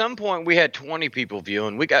at some point we had 20 people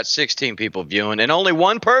viewing, we got 16 people viewing, and only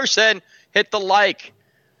one person hit the like.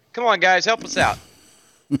 Come on, guys, help us out.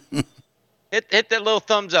 hit that little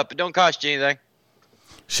thumbs up. It don't cost you anything.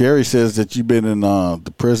 Sherry says that you've been in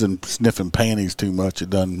the prison sniffing panties too much. It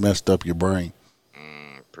done messed up your brain.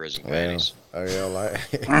 Prison panties. Oh yeah,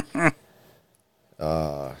 like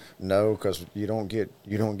no, because you don't get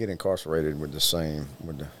incarcerated with the same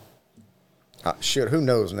with the. Shit, who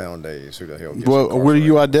knows nowadays who the hell gets Well, what are incarcerated?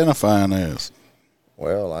 you identifying as?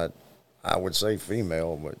 Well, I would say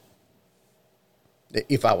female, but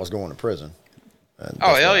if I was going to prison.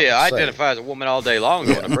 Oh, hell yeah. I identify as a woman all day long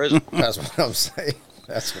going to prison. That's what I'm saying.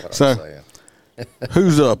 That's what So- I'm saying.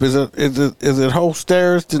 Who's up? Is it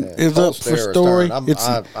Holsters is up for Holsters story?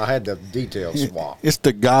 turn. I had the details swapped. It's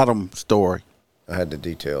the Gotham story. I had the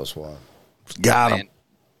details swapped. Got him. Man,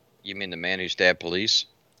 you mean the man who stabbed police?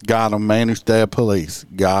 Got him. Man who stabbed police.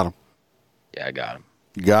 Got him. Yeah, I got him.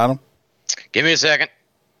 You got him? Give me a second.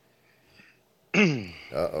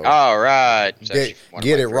 Uh-oh. All right. It's actually one of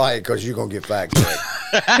Get my it favorite- right, because you're going to get fact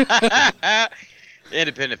checked.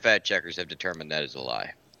 Independent fact checkers have determined that is a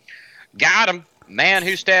lie. Got him. Man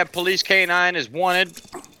who stabbed police canine is wanted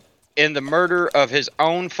in the murder of his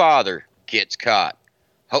own father gets caught.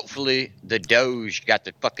 Hopefully, the Doge got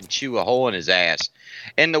to fucking chew a hole in his ass.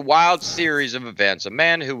 In the wild series of events, a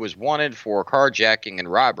man who was wanted for carjacking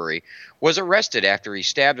and robbery was arrested after he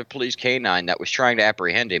stabbed a police canine that was trying to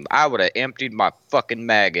apprehend him. I would have emptied my fucking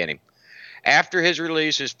mag at him. After his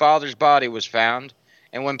release, his father's body was found,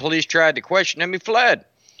 and when police tried to question him, he fled.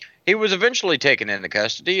 He was eventually taken into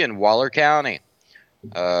custody in Waller County.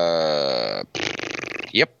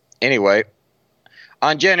 Yep. Anyway,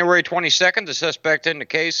 on January 22nd, the suspect in the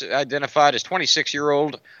case, identified as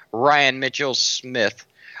 26-year-old Ryan Mitchell Smith,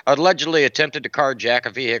 allegedly attempted to carjack a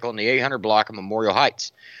vehicle in the 800 block of Memorial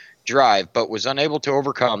Heights Drive, but was unable to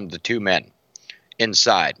overcome the two men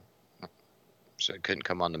inside. So it couldn't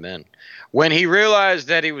come on the men. When he realized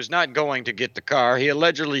that he was not going to get the car, he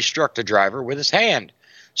allegedly struck the driver with his hand,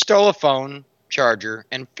 stole a phone, charger,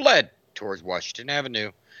 and fled towards Washington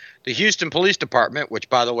Avenue. The Houston Police Department, which,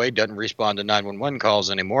 by the way, doesn't respond to 911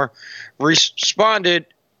 calls anymore, responded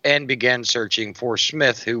and began searching for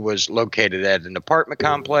Smith, who was located at an apartment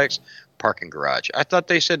complex parking garage. I thought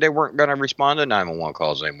they said they weren't going to respond to 911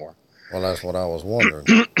 calls anymore. Well, that's what I was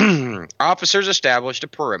wondering. Officers established a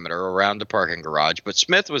perimeter around the parking garage, but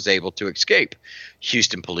Smith was able to escape.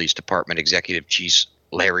 Houston Police Department Executive Chief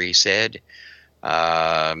Larry said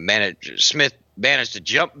Smith managed to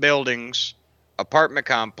jump buildings, apartment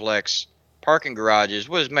complex, parking garages.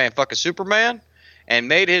 What is man, fucking Superman? And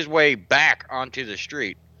made his way back onto the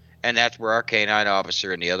street. And that's where our canine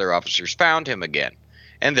officer and the other officers found him again.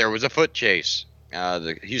 And there was a foot chase.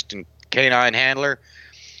 The Houston canine handler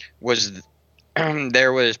was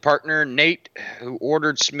there with his partner, Nate, who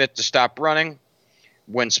ordered Smith to stop running.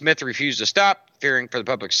 When Smith refused to stop, fearing for the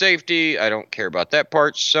public safety, I don't care about that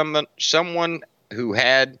part, someone who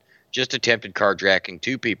had just attempted carjacking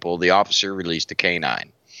two people, the officer released the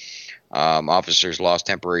canine. Officers lost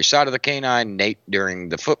temporary sight of the canine, Nate, during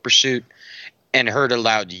the foot pursuit, and heard a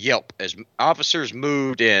loud yelp. As officers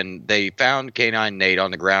moved in, they found canine Nate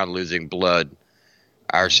on the ground losing blood.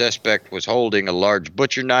 Our suspect was holding a large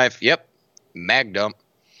butcher knife. Yep, mag dump.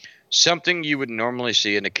 Something you would normally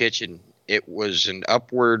see in the kitchen. It was an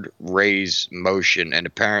upward raise motion, and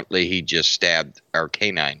apparently he just stabbed our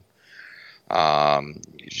canine.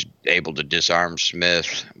 He's able to disarm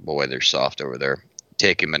Smith. Boy, they're soft over there.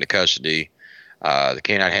 Take him into custody. The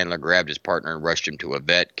canine handler grabbed his partner and rushed him to a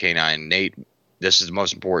vet. Canine Nate, this is the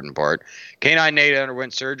most important part. Canine Nate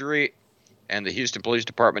underwent surgery, and the Houston Police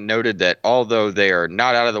Department noted that although they are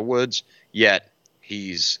not out of the woods yet,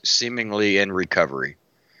 he's seemingly in recovery.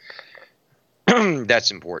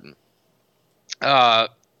 That's important.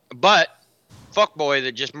 But fuckboy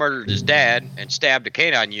that just murdered his dad and stabbed a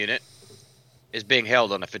canine unit is being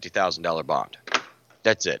held on a $50,000 bond.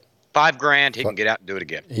 That's it. $5,000, he can get out and do it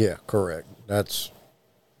again. Yeah, correct. That's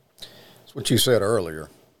what you said earlier.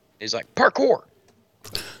 He's like, parkour.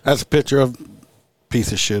 That's a picture of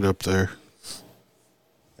piece of shit up there.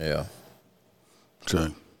 Yeah.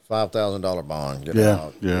 So $5,000 bond. Get Yeah,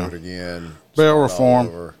 out. yeah. Do it again. Bail start all reform.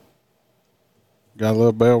 over. got a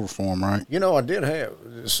little bail reform, right? You know,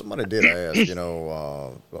 somebody did ask,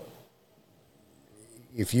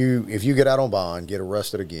 if you get out on bond, get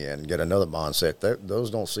arrested again, get another bond set,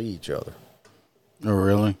 those don't see each other. Oh,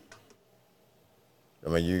 really? I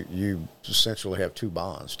mean, you essentially have two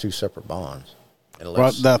separate bonds. Well,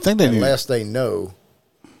 I think unless they know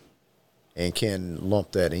and can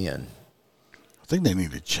lump that in. I think they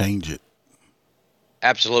need to change it.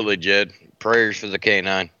 Absolutely, Jed. Prayers for the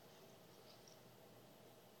canine.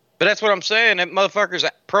 But that's what I'm saying. That motherfucker's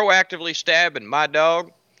proactively stabbing my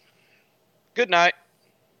dog. Good night.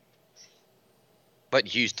 But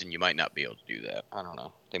in Houston, you might not be able to do that. I don't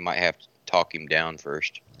know. They might have to talk him down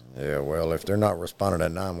first. Yeah, well, if they're not responding to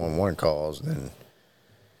 911 calls, then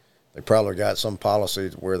they probably got some policy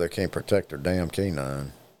where they can't protect their damn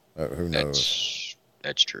canine. Who knows?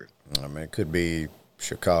 That's true. I mean, it could be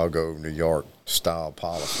Chicago, New York style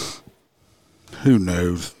policy. Who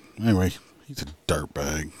knows? Anyway, he's a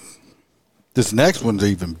dirtbag. This next one's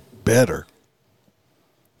even better,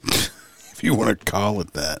 if you want to call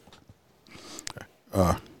it that.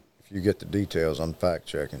 If you get the details, I'm fact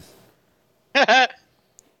checking.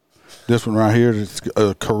 This one right here is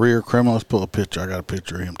a career criminal. Let's pull a picture. I got a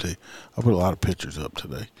picture of him too. I put a lot of pictures up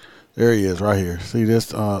today. There he is right here. See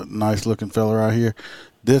this nice looking fella right here?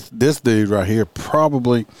 This dude right here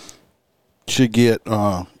probably should get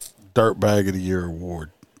Dirtbag of the Year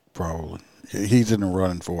award. Probably. He's in the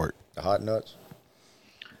running for it. The Hot Nuts?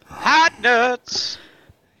 Hot nuts.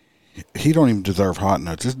 He don't even deserve hot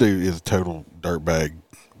nuts. This dude is a total dirtbag.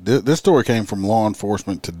 This story came from Law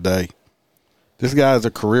Enforcement Today. This guy is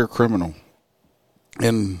a career criminal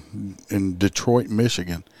in Detroit,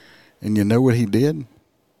 Michigan. And you know what he did?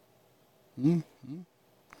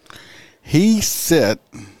 He said,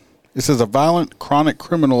 it says a violent chronic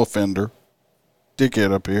criminal offender,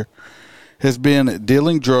 dickhead up here, has been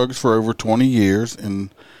dealing drugs for over 20 years in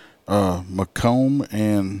Macomb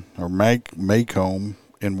in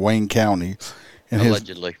Wayne County. And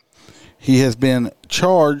Allegedly. he has been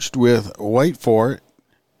charged with, wait for it,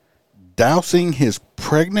 dousing his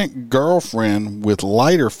pregnant girlfriend with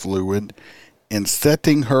lighter fluid and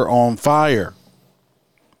setting her on fire,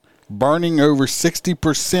 burning over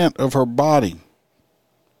 60% of her body.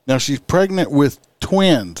 Now she's pregnant with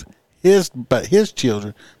twins, his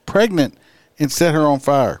children, pregnant, and set her on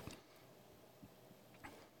fire.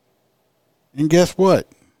 And guess what?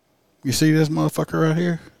 You see this motherfucker right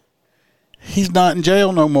here? He's not in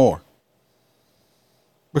jail no more.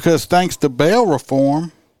 Because thanks to bail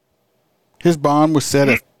reform, his bond was set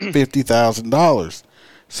at $50,000.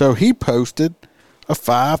 So he posted a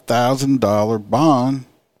 $5,000 bond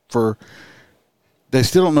for, they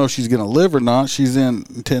still don't know if she's going to live or not. She's in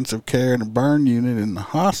intensive care in a burn unit in the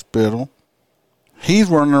hospital. He's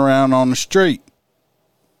running around on the street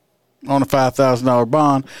on a $5,000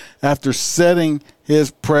 bond after setting his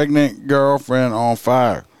pregnant girlfriend on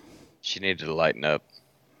fire. She needed to lighten up.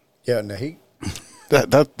 Yeah, in the heat.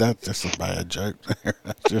 That's just a bad joke there.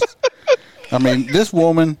 That's just, I mean, this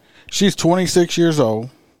woman, she's 26 years old,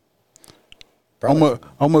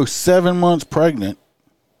 almost 7 months pregnant.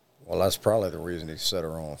 Well, that's probably the reason he set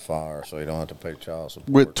her on fire, so he don't have to pay child support.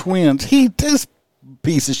 With twins. This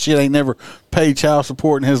piece of shit ain't never paid child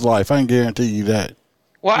support in his life. I can guarantee you that.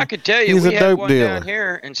 Well, I could tell you, He's we a had dope one dealer. down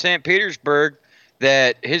here in St. Petersburg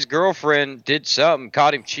that his girlfriend did something,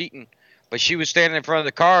 caught him cheating, but she was standing in front of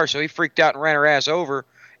the car, so he freaked out and ran her ass over.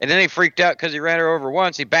 And then he freaked out because he ran her over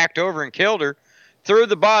once. He backed over and killed her, threw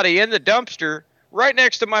the body in the dumpster right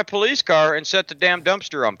next to my police car, and set the damn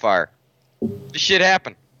dumpster on fire. This shit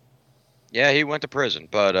happened. Yeah, he went to prison,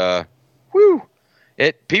 but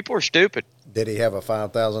people are stupid. Did he have a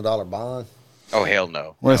 $5,000 bond? Oh, hell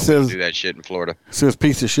no. Well, it No, we says- don't do that shit in Florida. Says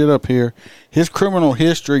piece of shit up here. His criminal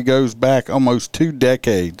history goes back almost 2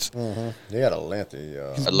 decades. He had a lengthy.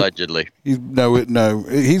 Allegedly. He's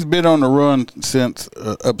been on the run since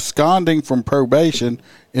absconding from probation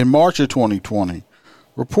in March of 2020.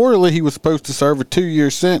 Reportedly, he was supposed to serve a 2-year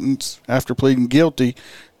sentence after pleading guilty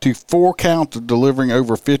to 4 counts of delivering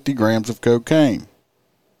over 50 grams of cocaine.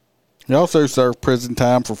 He also served prison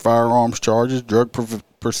time for firearms charges, drug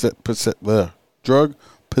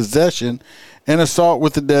possession, and assault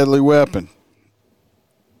with a deadly weapon.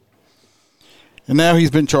 And now he's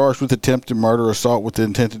been charged with attempted murder, assault with the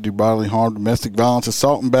intent to do bodily harm, domestic violence,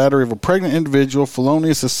 assault and battery of a pregnant individual,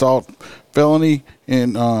 felonious assault, felony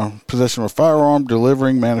in possession of a firearm,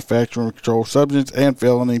 delivering, manufacturing, of controlled substance, and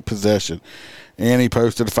felony possession. And he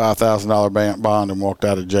posted a $5,000 bond and walked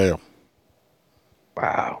out of jail.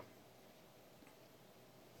 Wow.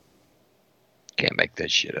 Can't make that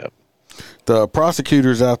shit up. The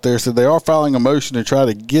prosecutors out there said they are filing a motion to try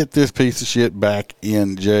to get this piece of shit back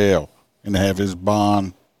in jail and have his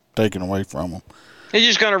bond taken away from him. He's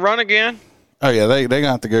just going to run again? Oh, yeah, they going to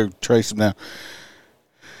have to go trace him down.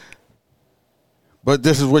 But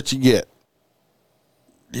this is what you get.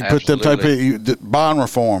 You put them type Absolutely. of bond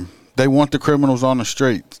reform. They want the criminals on the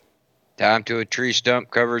streets. Time to a tree stump,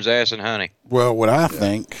 cover his ass in honey. Well, what I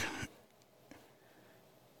think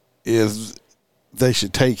is they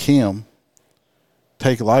should take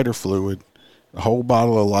lighter fluid, a whole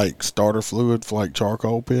bottle of like starter fluid for like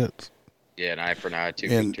charcoal pits, Yeah, an eye for an eye,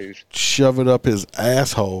 tooth and for tooth. shove it up his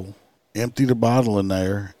asshole, empty the bottle in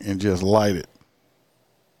there, and just light it.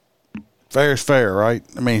 Fair is fair, right?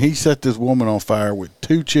 I mean, he set this woman on fire with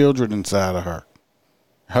 2 children inside of her.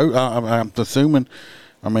 I'm assuming,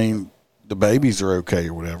 I mean, the babies are okay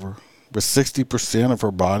or whatever, but 60% of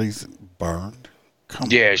her body's burned. Come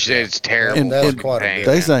on. Yeah, it's terrible. And- That's fucking quite a pain, bit.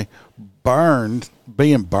 They man. say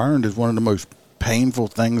being burned is one of the most painful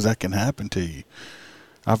things that can happen to you.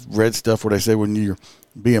 I've read stuff where they say when you're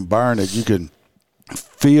being burned that you can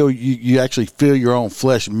feel, you actually feel your own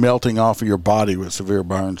flesh melting off of your body with severe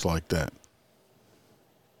burns like that.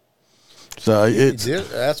 So it's,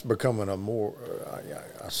 That's becoming a more,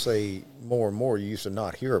 I say more and more. You used to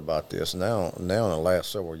not hear about this. Now in the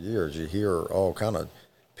last several years, you hear all kind of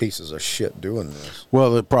pieces of shit doing this.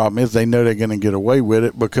 well, the problem is they know they're going to get away with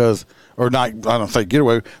it because, or not, I don't say get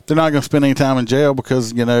away, they're not going to spend any time in jail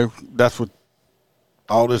because, you know, that's what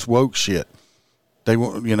all this woke shit. They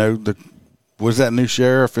want, you know, was that new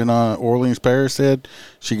sheriff in Orleans Parish said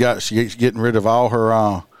she's getting rid of all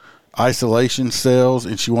her isolation cells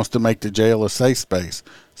and she wants to make the jail a safe space.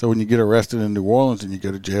 So when you get arrested in New Orleans and you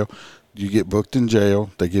go to jail, you get booked in jail.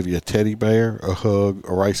 They give you a teddy bear, a hug,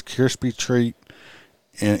 a Rice Krispie treat,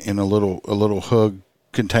 and a little hug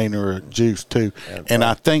container of juice too. And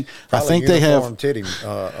I think they have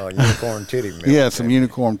unicorn titty milk. yeah, some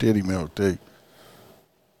unicorn titty milk too.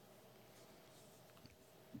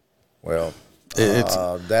 Well, It's-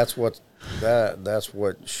 that's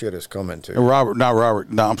what shit is coming to. Robert.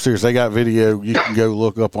 No, I'm serious. They got video. You can go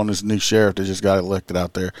look up on this new sheriff that just got elected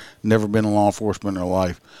out there. Never been in law enforcement in her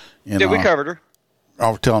life. And, Yeah, we covered her. I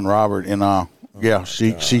was telling Robert, and yeah,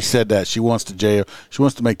 she said that she wants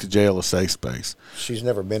to make the jail a safe space. She's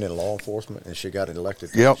never been in law enforcement, and she got elected.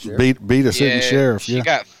 Yep, sheriff. beat a city sheriff. She Yeah,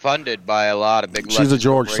 got funded by a lot of big. she's a leftist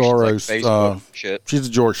George corporations Soros. like Facebook shit. She's a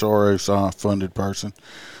George Soros funded person.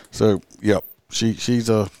 So yep, she's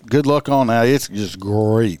a good luck on that. It's just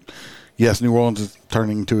great. Yes, New Orleans is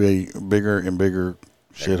turning into a bigger and bigger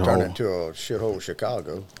Turned shithole. into a shithole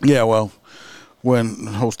Chicago. Yeah, well, when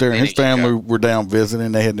Holster and his Mini family Chicago. were down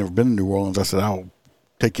visiting, they had never been to New Orleans. I said, I'll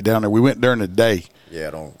take you down there. We went during the day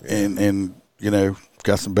Yeah, and you know,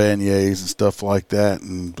 got some beignets and stuff like that.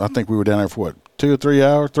 And I think we were down there for what, 2 or 3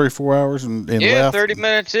 hours, 3 or 4 hours, and Yeah, left. 30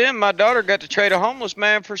 minutes in, my daughter got to trade a homeless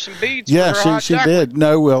man for some beads. Yeah, for her hot she chocolate. did.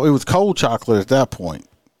 No, well, it was cold chocolate at that point.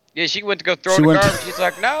 Yeah, she went to go throw She in the went to- garbage. She's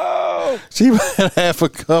like, no. She had half a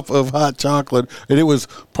cup of hot chocolate, and it was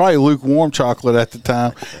probably lukewarm chocolate at the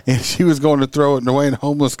time. And she was going to throw it away, and the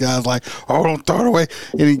homeless guy's like, "Oh, don't throw it away!"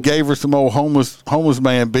 And he gave her some old homeless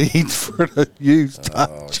man beads for the used hot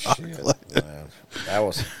Oh chocolate. shit, man. That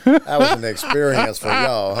was an experience for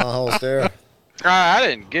y'all, huh, Holster? I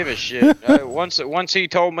didn't give a shit. Once he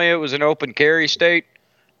told me it was an open carry state,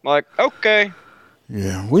 I'm like, okay.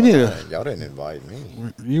 Yeah, we need a. Y'all didn't invite me.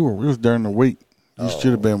 It was during the week. You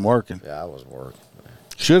should have been working. Yeah, I was working.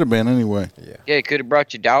 Should have been anyway. Yeah, he could have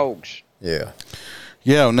brought you dogs. Yeah.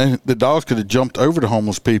 Yeah, and then the dogs could have jumped over the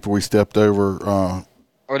homeless people we stepped over.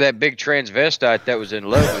 Or that big transvestite that was in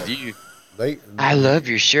love with you. I love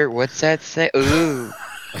your shirt. What's that say? Ooh.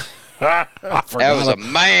 That was a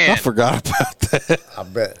man. I forgot about that. I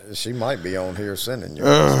bet she might be on here sending you.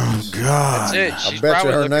 Oh God! That's it. She's bet you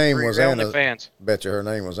probably her looking name for was your Anna. OnlyFans. Bet you her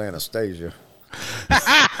name was Anastasia.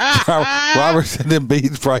 Robert said them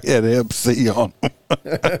beads probably had MC on them.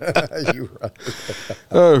 You right.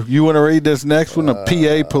 Oh, you want to read this next one? A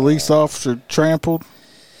PA police officer trampled.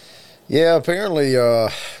 Yeah, apparently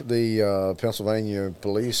the Pennsylvania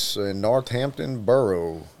police in Northampton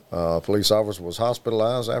Borough police officer was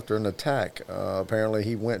hospitalized after an attack. Apparently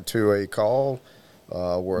he went to a call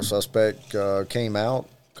where a suspect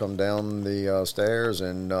come down the stairs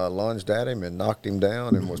and lunged at him and knocked him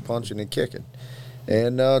down and was punching and kicking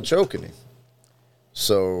and choking him.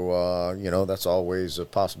 So, that's always a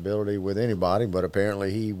possibility with anybody, but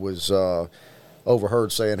apparently he was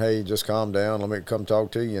overheard saying, "Hey, just calm down. Let me come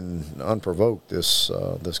talk to you." And unprovoked, this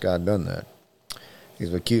guy done that.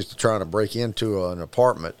 He's accused of trying to break into an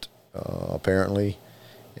apartment, apparently,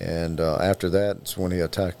 and after that, it's when he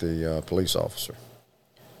attacked the police officer.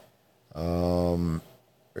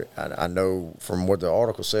 I know from what the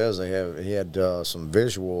article says, he had some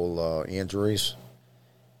visual injuries,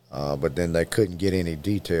 but then they couldn't get any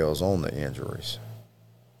details on the injuries.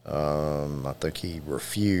 I think he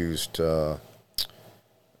refused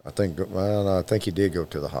I think he did go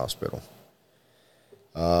to the hospital.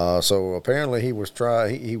 So apparently he was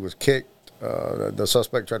kicked. The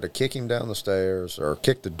suspect tried to kick him down the stairs or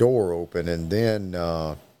kick the door open, and then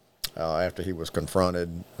after he was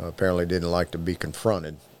confronted, apparently didn't like to be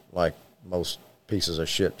confronted like most pieces of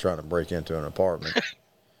shit trying to break into an apartment.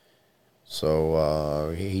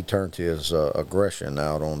 So he turned his aggression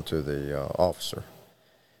out onto the officer.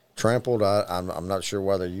 Trampled. I'm not sure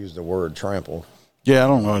why they used the word trampled. Yeah, I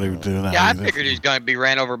don't know what he would do that. Yeah, I either. figured he was going to be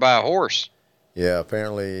ran over by a horse. Yeah,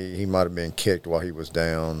 apparently he might have been kicked while he was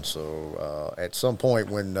down. So at some point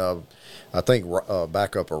when I think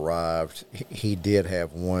backup arrived, he did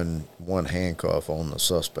have one handcuff on the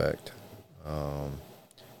suspect.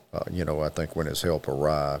 I think when his help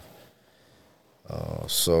arrived.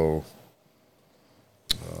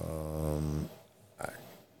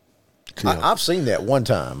 I've seen that one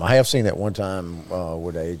time. I have seen that one time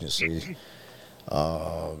with the agency.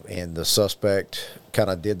 And the suspect kind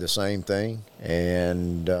of did the same thing,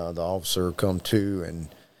 and the officer come to and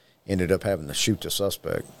ended up having to shoot the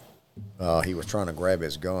suspect. He was trying to grab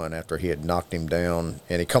his gun after he had knocked him down,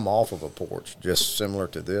 and he come off of a porch, just similar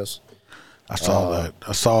to this. I saw that.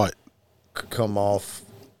 I saw it. Come off,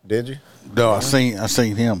 did you? No, I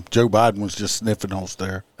seen him. Joe Biden was just sniffing on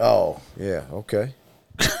there. Oh, yeah, okay.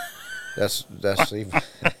 That's even.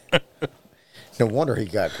 No wonder he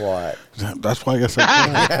got quiet. That's why I guess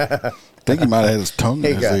I think he might have had his tongue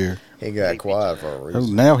in his ear. He got quiet for a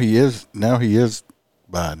reason. Now he is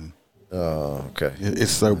Biden. Oh, okay.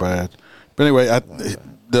 It's so bad. But anyway,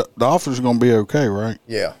 the officer's going to be okay, right?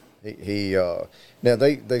 Yeah. He now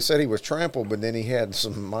they said he was trampled, but then he had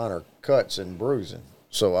some minor cuts and bruising.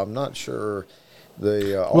 So I'm not sure.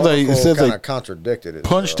 The article kind of contradicted it.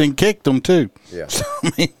 Punched and kicked him too. Yeah. So,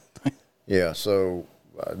 I mean, yeah. So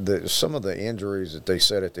some of the injuries that they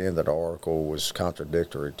said at the end of the article was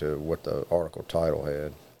contradictory to what the article title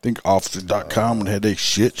had. I think officer.com would have their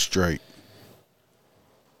shit straight.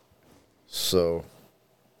 So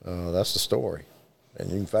that's the story,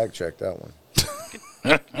 and you can fact check that one.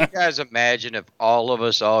 You guys imagine if all of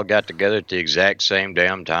us all got together at the exact same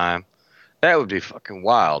damn time? That would be fucking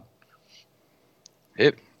wild.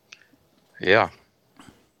 Yeah.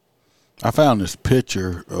 I found this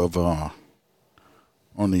picture of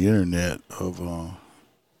on the internet of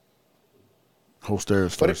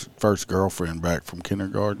Holster's first girlfriend back from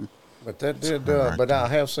kindergarten. But that did. But I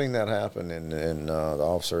have seen that happen, and the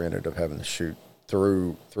officer ended up having to shoot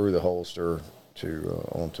through the holster to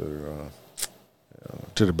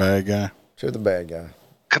the bad guy. To the bad guy.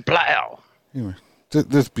 Kaplow. Anyway,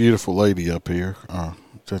 this beautiful lady up here.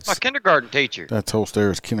 That's My kindergarten teacher. That's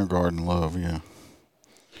Holster's kindergarten love. Yeah.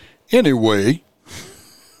 Anyway,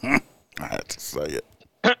 I had to say it.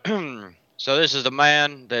 So this is the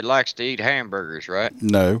man that likes to eat hamburgers, right?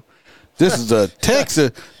 No. This is a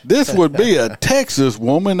Texas. This would be a Texas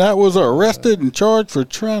woman that was arrested and charged for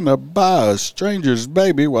trying to buy a stranger's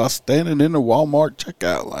baby while standing in the Walmart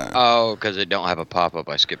checkout line. Oh, because they don't have a pop-up.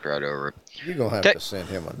 I skipped right over it. You're gonna have to send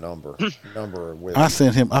him a number with. I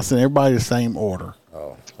sent everybody the same order.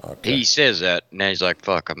 Oh, okay. He says that, and then he's like,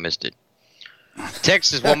 "Fuck, I missed it."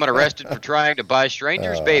 Texas woman arrested for trying to buy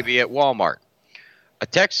stranger's baby at Walmart. A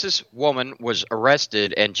Texas woman was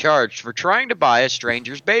arrested and charged for trying to buy a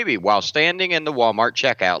stranger's baby while standing in the Walmart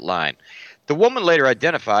checkout line. The woman, later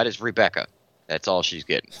identified as Rebecca, that's all she's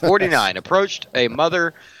getting, 49, approached a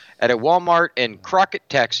mother at a Walmart in Crockett,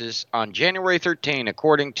 Texas on January 13,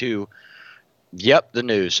 according to, the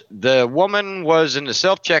news. The woman was in the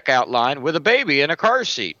self-checkout line with a baby in a car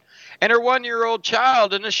seat and her 1-year-old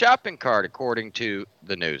child in the shopping cart, according to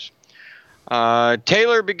the news.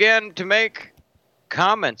 Taylor began to make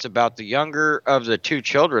comments about the younger of the two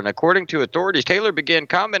children. According to authorities, Taylor began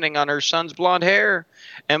commenting on her son's blonde hair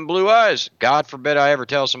and blue eyes. God forbid I ever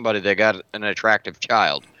tell somebody they got an attractive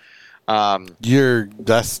child.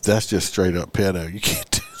 That's just straight up pedo. You can't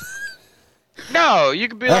do that. No, you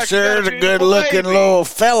could be like, sure a good looking little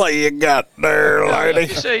fella you got there,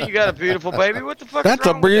 lady. You say you got a beautiful baby. What the fuck? That's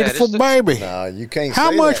a beautiful baby. No, you can't.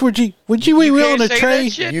 How say much that. would you be willing to say trade?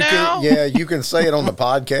 that shit You now? you can say it on the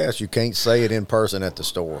podcast. You can't say it in person at the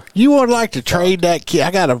store. You would like to trade that kid?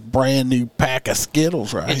 I got a brand new pack of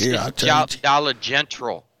Skittles right It's here. I'll just trade you. Dollar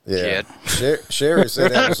General. Yeah, Kid. Sherry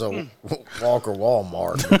said that was a Walker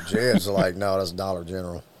Walmart. But Jed's like, no, that's Dollar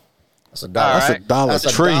General. That's a dollar. All right. That's a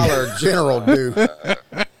Tree. Dollar General, dude.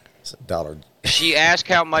 It's a dollar. She asked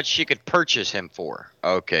how much she could purchase him for.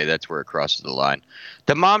 Okay, that's where it crosses the line.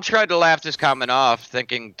 The mom tried to laugh this comment off,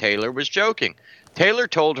 thinking Taylor was joking. Taylor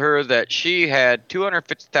told her that she had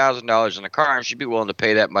 $250,000 in the car and she'd be willing to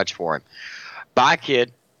pay that much for him. Bye,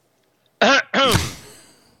 kid.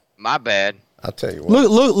 My bad. I tell you what.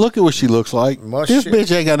 Look at what she looks like. Much This shit.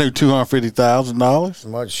 bitch ain't got no $250,000. As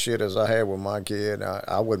much shit as I had with my kid,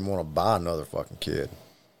 I wouldn't want to buy another fucking kid.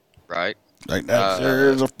 Right? Like that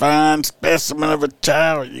sure is a fine specimen of a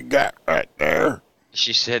child you got right there.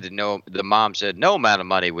 She said that the mom said no amount of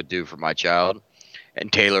money would do for my child,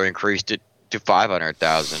 and Taylor increased it to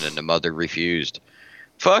 $500,000, and the mother refused.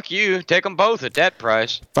 Fuck you, take them both at that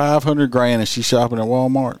price. $500,000 and she's shopping at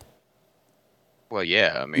Walmart. Well,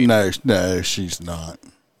 yeah, I mean, No, she's not.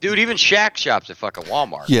 dude, even Shaq shops at fucking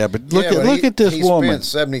Walmart. Yeah, but look he, at this he woman.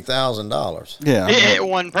 spent $70,000. Yeah, Yeah,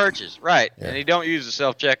 one purchase, right? And he don't use the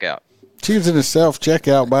self checkout. she was in the self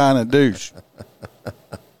checkout buying a douche.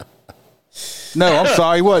 No, I'm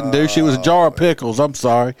sorry, it wasn't douche. It was a jar of pickles. I'm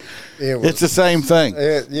sorry. It's the same thing.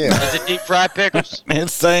 Yeah. Is it deep fried pickles? It's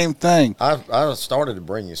the same thing. I started to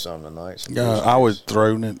bring you some tonight. Some douche I was juice.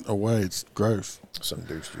 throwing it away. It's gross. Some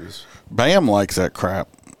douche juice. Bam likes that crap.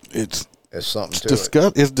 It's It's something to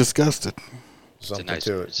it. It's disgusted. Something It's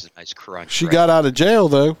to a it. nice crunch. She right? got out of jail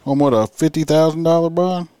though on what, a $50,000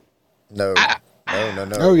 bond? No. No.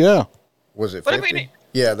 Oh yeah, Was it What do you 50? mean?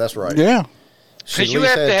 Yeah, that's right. yeah. She Because at you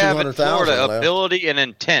least have to had have in 200,000 Florida left. ability and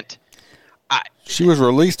intent. She was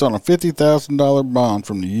released on a $50,000 bond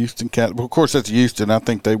from the Houston County. Well, of course, that's Houston. I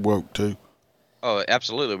think they woke too. Oh,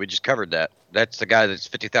 absolutely. We just covered that. That's the guy that's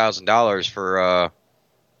 $50,000 for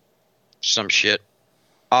some shit.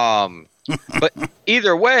 But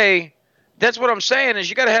either way, that's what I'm saying is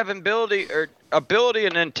you got to have ability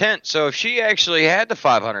and intent. So if she actually had the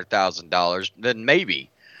 $500,000, then maybe.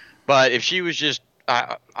 But if she was just,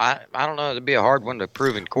 I don't know. It'd be a hard one to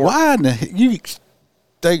prove in court. Why in the you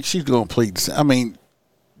think she's gonna plead? I mean,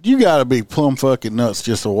 you got to be plumb fucking nuts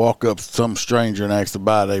just to walk up to some stranger and ask to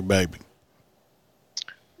buy their baby.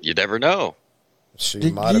 You never know.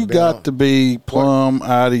 She might You have been got on, to be plumb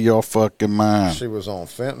out of your fucking mind. She was on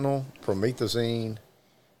fentanyl, promethazine,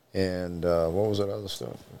 and what was that other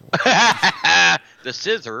stuff? The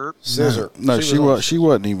scissor. Scissor. No, on- she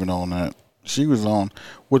wasn't even on that. She was on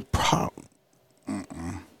with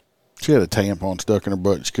She had a tampon stuck in her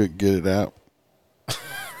butt. She couldn't get it out.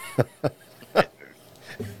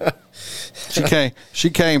 She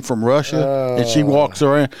came from Russia, and she walks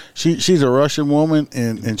around. She's a Russian woman,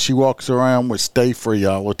 and she walks around with "Stay Free"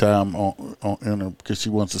 all the time in her because she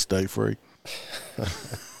wants to stay free.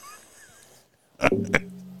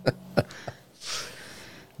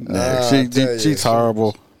 No, she's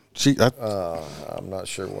horrible. I'm not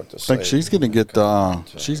sure what to say. I think she's gonna get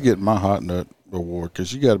she's getting my hot nut award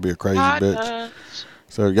because you got to be a crazy bitch.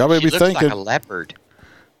 So y'all may She be looks thinking like a leopard.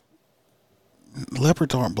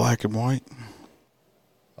 leopards aren't black and white.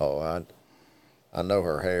 Oh, I know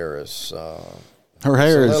her hair is. Her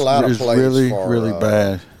hair It's a little out of is place really for, really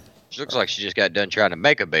bad. She looks like she just got done trying to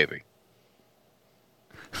make a baby.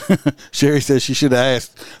 Sherry says she should have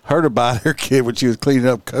asked her to buy her kid when she was cleaning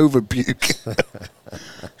up COVID puke.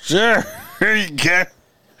 Sure, here you go.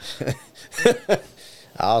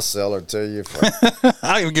 I'll sell her to you for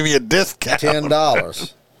I'll even give you a discount.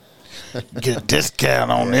 $10. Get a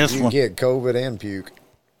discount on this You one. get COVID and puke.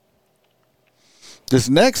 This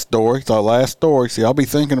next story, it's our last story. See, I'll be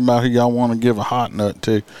thinking about who y'all want to give a hot nut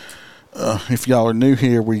to. If y'all are new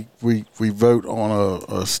here, we vote on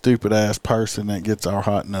a stupid ass person that gets our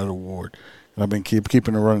hot nut award. And I've been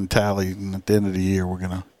keeping a running tally, and at the end of the year, we're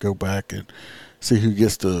gonna go back and see who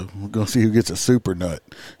gets we're gonna see who gets a super nut.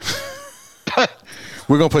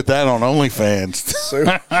 We're gonna put that on OnlyFans.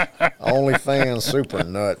 OnlyFans super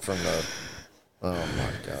nut from the. Oh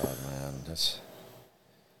my God, man! That's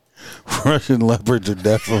Russian leopards are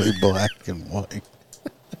definitely black and white.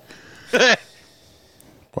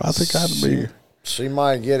 Well, I think I'd be. she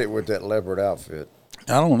might get it with that leopard outfit.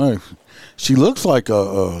 I don't know. She looks like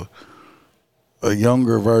a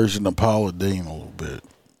younger version of Paula Dean a little bit.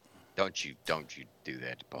 Don't you do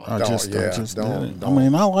that to Paul. I Don't- just yeah, did don't- it. don't. I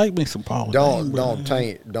mean, I like me some Paula Dean. Don't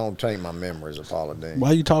but- taint my memories of Paula Dean.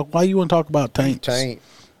 Why you want to talk about taints? Taint.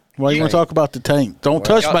 Why you want to talk about the taint? Don't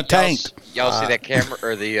touch my taint. Y'all see that camera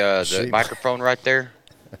or the She- microphone right there?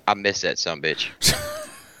 I miss that son bitch.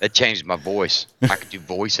 That changed my voice. I could do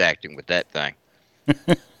voice acting with that thing.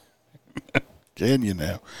 Can you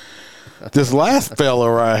now? This last fella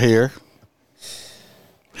right here,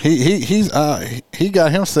 he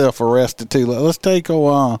got himself arrested too. Let's take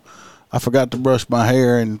I forgot to brush my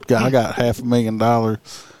hair and I got $500,000.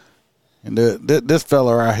 And this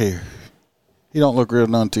fella right here, he don't look real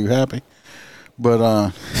none too happy,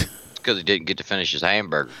 but It's because he didn't get to finish his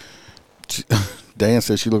hamburger. Dan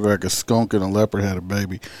said she looked like a skunk and a leopard had a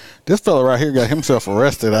baby. This fella right here got himself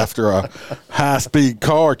arrested after a high-speed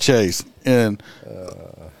car chase in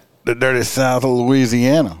the dirty south of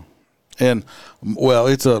Louisiana. And, well,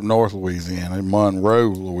 it's up north Louisiana, in Monroe,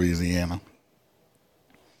 Louisiana.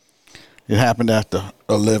 It happened after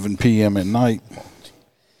 11 p.m. at night.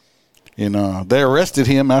 And they arrested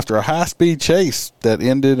him after a high-speed chase that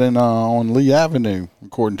ended on Lee Avenue,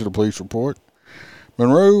 according to the police report.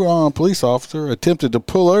 Monroe police officer attempted to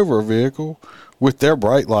pull over a vehicle with their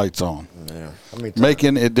bright lights on,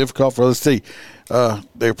 making it difficult for others to see.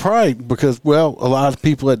 They're probably because, well, a lot of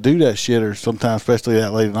people that do that shit are sometimes, especially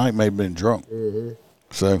that late at night, may have been drunk.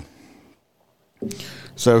 Mm-hmm.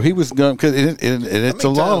 So he was going because it's a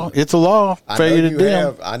law. It's a law. Failure to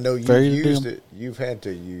dim. I know you've used it. You've had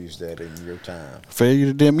to use that in your time. Failure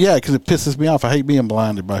to dim. Yeah, because it pisses me off. I hate being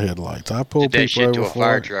blinded by headlights. I pull Did that people shit to over a for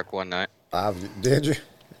fire it. truck one night. Did you?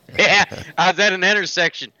 Yeah, I was at an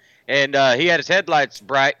intersection, and he had his headlights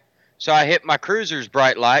bright, so I hit my cruiser's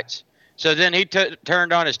bright lights. So then he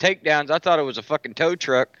turned on his takedowns. I thought it was a fucking tow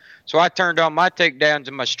truck, so I turned on my takedowns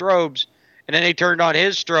and my strobes, and then he turned on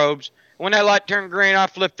his strobes. When that light turned green, I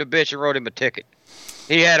flipped the bitch and wrote him a ticket.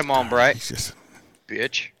 He had him on bright.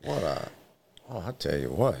 Bitch. I tell you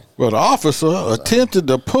what. Well, the officer attempted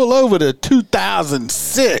to pull over the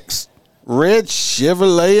 2006 red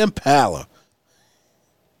Chevrolet Impala.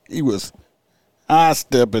 He was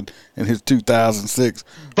high-stepping in his 2006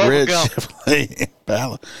 red Chevrolet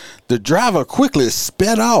Impala. The driver quickly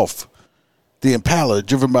sped off the Impala,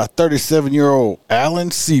 driven by 37-year-old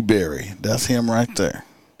Alan Seabury. That's him right there.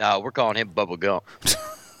 No, we're calling him Bubba Gump.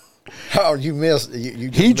 Oh, you missed. You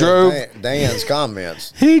just He missed drove. Dan's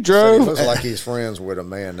comments. He Said drove. He looks like he's friends with a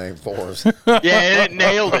man named Forrest. Yeah, it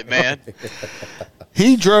nailed it, man.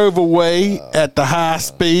 He drove away at the high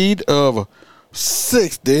speed of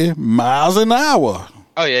 60 miles an hour.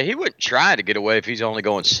 Oh, yeah, he wouldn't try to get away if he's only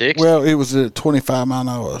going 60. Well, it was a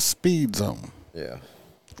 25-mile-an-hour speed zone. Yeah.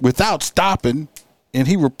 Without stopping, and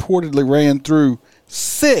he reportedly ran through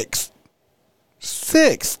six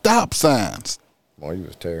stop signs. Well, he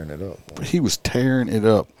was tearing it up. He was tearing it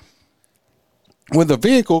up. When the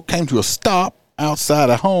vehicle came to a stop outside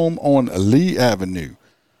a home on Lee Avenue,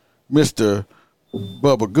 Mr.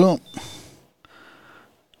 Bubba Gump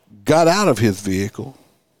got out of his vehicle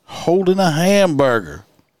holding a hamburger.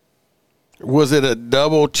 Was it a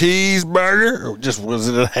double cheeseburger or just was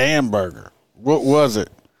it a hamburger? What was it?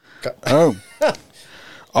 Oh.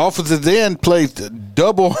 Officers then placed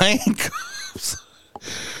double handcuffs.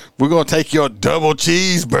 We're going to take your double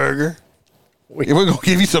cheeseburger. We're going to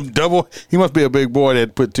give you some double. He must be a big boy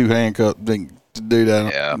that put two handcuffs to do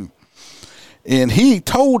that. Yeah. And he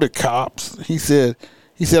told the cops, he said,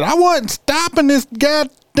 I wasn't stopping this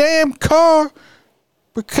goddamn car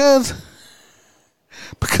because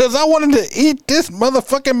I wanted to eat this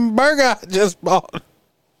motherfucking burger I just bought.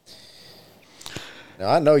 Now,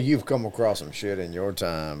 I know you've come across some shit in your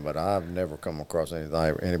time, but I've never come across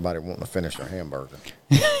anybody wanting to finish their hamburger.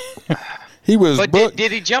 He was. But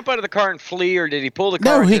did he jump out of the car and flee, or did he pull the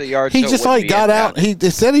car No, into the yard? he so it just wouldn't like be got out. impounded? He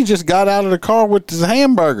said he just got out of the car with his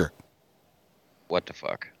hamburger. What the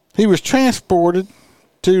fuck? He was transported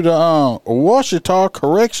to the Ouachita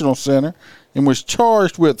Correctional Center and was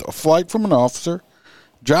charged with a flight from an officer.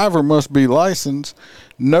 Driver must be licensed,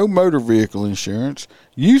 no motor vehicle insurance,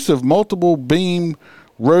 use of multiple beam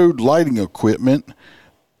road lighting equipment,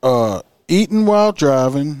 eating while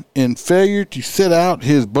driving, and failure to set out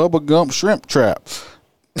his Bubba Gump shrimp trap.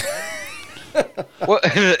 What?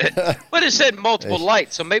 But it said multiple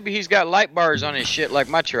lights, so maybe he's got light bars on his shit like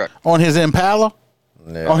my truck. On his Impala?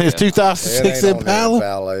 Yeah. On his It 2006 ain't on the Impala?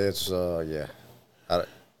 Impala. It's,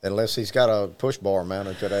 unless he's got a push bar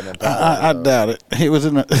mounted to that Impala. I doubt it. He was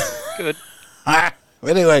in a... Good.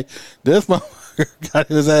 Anyway, this motherfucker got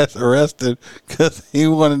his ass arrested because he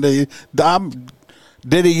wanted to eat.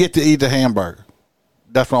 Did he get to eat the hamburger?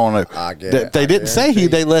 That's what I want to know. They didn't say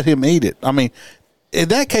they let him eat it. I mean, in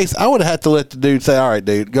that case, I would have had to let the dude say, all right,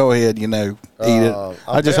 dude, go ahead, eat it.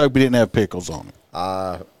 I just hope he didn't have pickles on it.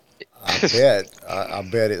 I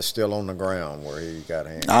bet it's still on the ground where he got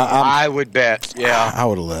handed. I would bet. Yeah. I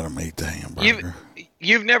would have let him eat the hamburger.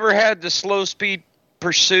 You've never had the slow speed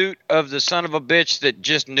pursuit of the son of a bitch that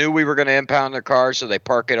just knew we were going to impound their car, so they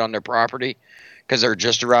park it on their property because they're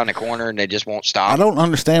just around the corner and they just won't stop. I don't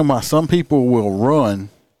understand why some people will run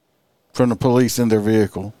from the police in their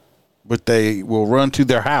vehicle, but they will run to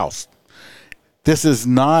their house. This is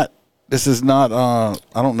not I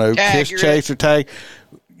don't know, kiss, chase, or tag.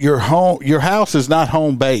 Your house is not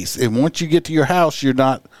home base, and once you get to your house, you're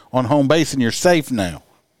not on home base, and you're safe now.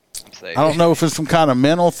 I don't know if it's some kind of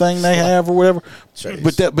mental thing they have or whatever,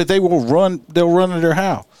 but they will run. They'll run to their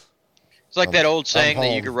house. It's like that old saying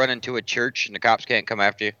that you can run into a church and the cops can't come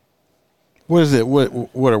after you. What is it?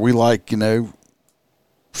 What are we like?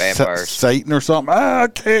 Vampires. Satan or something. I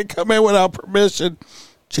can't come in without permission.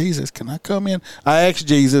 Jesus, can I come in? I asked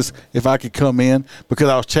Jesus if I could come in because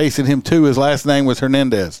I was chasing him too. His last name was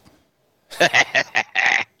Hernandez.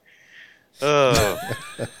 Oh.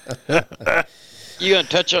 You gonna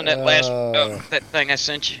touch on that last that thing I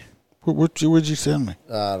sent you? What'd you send me?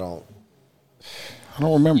 I don't. I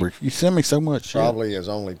don't remember. You send me so much shit. Probably his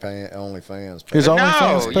OnlyFans. His No,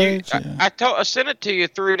 OnlyFans page? Yeah. I sent it to you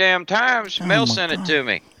 3 damn times. Mel my sent it to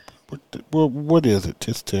me. Well, what is it?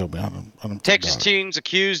 Just tell me. I don't Texas forgot. teens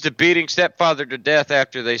accused of beating stepfather to death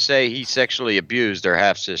after they say he sexually abused their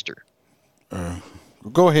half sister.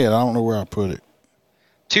 Go ahead. I don't know where I put it.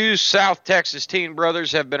 2 South Texas teen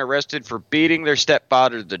brothers have been arrested for beating their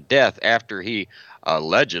stepfather to death after he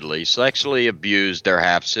allegedly sexually abused their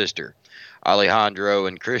half sister. Alejandro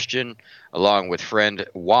and Christian, along with friend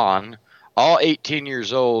Juan, all 18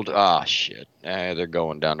 years old. They're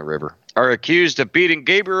going down the river. Are accused of beating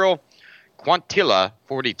Gabriel Quantilla,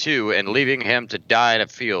 42, and leaving him to die in a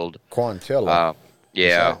field. Quantilla.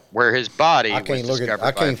 Where his body I can't was look at. discovered I by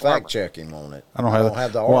a can't farmer. fact check him on it. I don't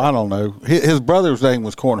have the Well, I article. don't know. His brother's name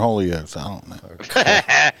was Cornholio, so I don't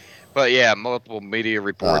know. But yeah, multiple media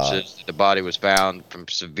reports says that the body was found from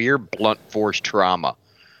severe blunt force trauma.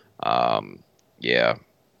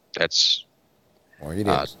 That's Well, he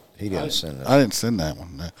didn't. He didn't send it. I didn't send that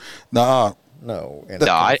one. No. No, and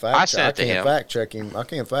No, I fact sent it to can't him. fact check him. I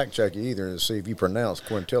can't fact check you either to see if you pronounce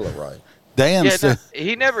Quintilla right. Dan said,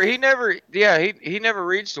 he never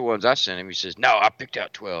reads the ones I sent him. He says, "No, I picked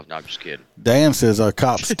out 12." No, I'm just kidding. Dan says a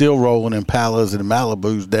cop's still rolling Impalas and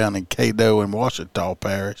Malibus down in Cato and Washita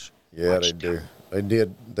Parish. Yeah, they do.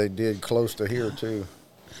 They did close to here too.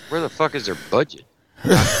 Where the fuck is their budget?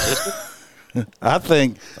 I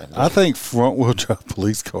think front wheel drive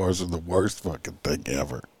police cars are the worst fucking thing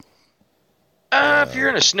ever. If you're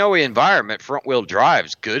in a snowy environment, front wheel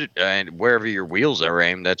drive's good, and wherever your wheels are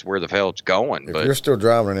aimed, that's where the hell it's going. If But you're still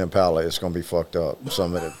driving an Impala, it's gonna be fucked up.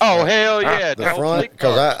 Some of it. oh hell yeah, The don't front, fleek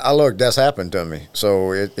because cars. I looked, that's happened to me.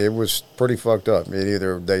 So it was pretty fucked up.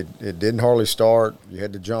 It didn't hardly start. You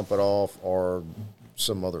had to jump it off, or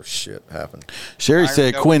some other shit happened. Sherry Iron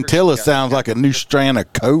said Gophers Quintilla got- sounds like a new strand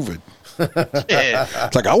of COVID. Yeah.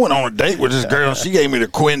 It's like I went on a date with this girl and she gave me the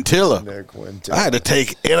Quintilla. Yeah, Quintilla. I had to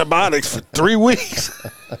take antibiotics for 3 weeks.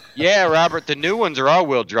 Yeah, Robert, the new ones are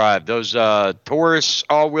all-wheel drive. Those Taurus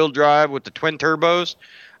all-wheel drive with the twin turbos,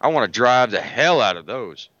 I want to drive the hell out of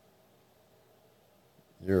those.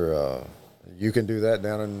 You can do that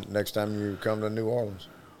down in next time you come to New Orleans.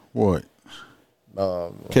 What?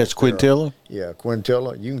 Catch Quintilla? Yeah,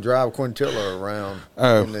 Quintilla. You can drive Quintilla around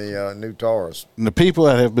Oh. in the new Taurus. And the people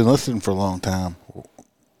that have been listening for a long time,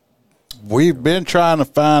 we've been trying to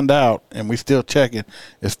find out, and we still checking.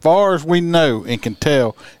 As far as we know and can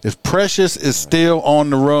tell, is Precious is still on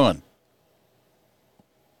the run.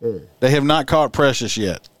 They have not caught Precious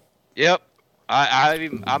yet. Yep.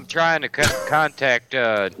 I'm trying to contact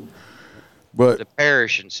the But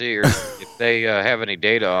parish and see if they have any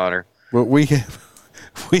data on her. we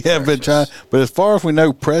have been trying. But as far as we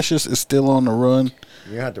know, Precious is still on the run.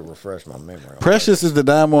 You have to refresh my memory. on Precious is the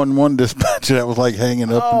 911 dispatcher that was like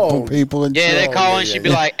hanging up Oh. on people and Yeah, shit. they call yeah, and she'd yeah, be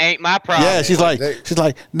yeah. like, "Ain't my problem." Yeah, she's like, they-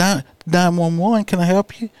 911, can I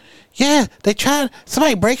help you? Yeah, they tried,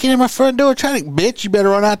 somebody breaking in my front door trying to, bitch, you better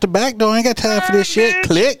run out the back door. I ain't got time for this shit.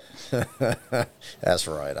 Click. that. That's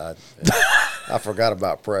right. I forgot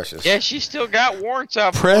about Precious. Yeah, she still got warrants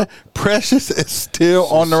out for Precious is still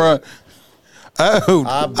on the run. Oh,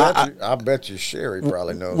 I bet you Sherry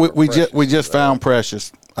probably knows. we where Precious just is found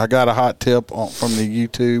Precious. I got a hot tip from the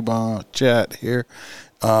YouTube chat here.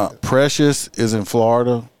 Precious is in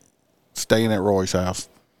Florida, staying at Roy's house.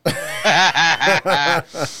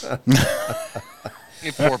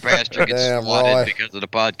 You poor bastard gets Damn, swatted Roy. because of the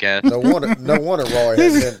podcast. No wonder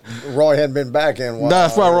Roy hadn't been back in. No,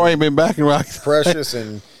 that's why Roy ain't been back in Rock. Precious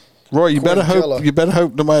and Roy, you better Quintilla.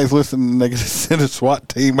 hope nobody's listening. They can send a SWAT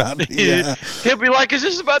team out here. He'll be like, "Is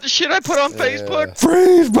this about the shit I put on Facebook?"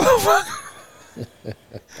 Freeze, motherfucker.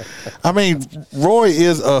 I mean, Roy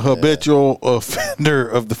is a habitual offender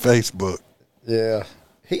of the Facebook. yeah,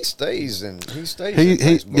 he stays in. He stays. He in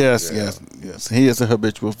Facebook, yes. He is a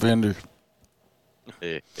habitual offender.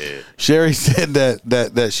 Sherry said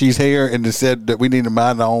that she's here and said that we need to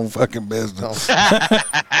mind our own fucking business.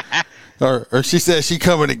 or she said she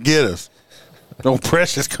coming to get us. No,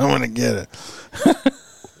 Precious coming to get us.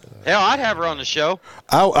 Hell, I'd have her on the show.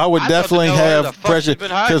 I would I'd love to definitely know where the have fuck Precious she's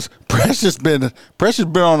been hiding. because Precious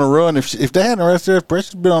been on the run. If they hadn't arrested her,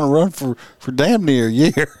 Precious been on the run for damn near a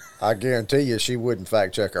year. I guarantee you, she wouldn't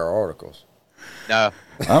fact check our articles. No.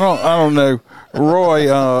 I don't know. Roy,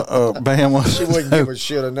 Bama. She wouldn't give a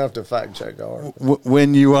shit enough to fact check the article.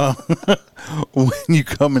 When you when you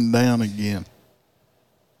coming down again?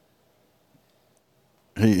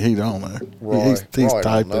 He don't know. Roy, he's Roy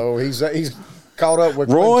typing. No, he's caught up with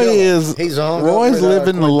Roy Quintilla. is He's hung up Roy's with,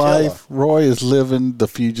 living the Quintilla. life. Roy is living the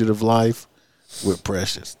fugitive life with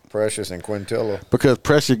Precious Precious and Quintilla. because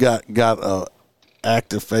Precious got a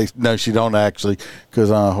active face. No, she don't actually, because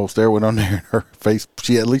Holster went on there and her face.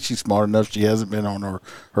 At least she's smart enough. She hasn't been on her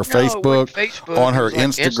Facebook, Facebook, on her it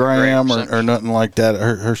was like Instagram, Instagram or nothing like that.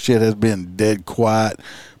 Her shit has been dead quiet.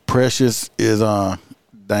 Precious is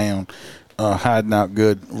down, hiding out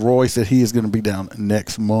good. Roy said he is going to be down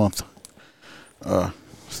next month.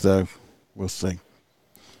 So we'll see.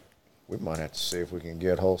 We might have to see if we can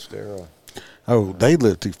get Holster. Oh, they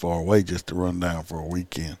live too far away just to run down for a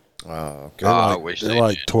weekend. Okay. I wish They're they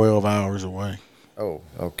like did. 12 hours away. Oh,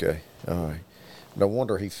 okay. All right. No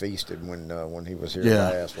wonder he feasted when he was here Yeah,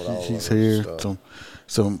 last with all he's of his here. stuff.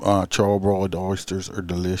 Some charbroiled oysters are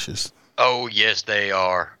delicious. Oh, yes, they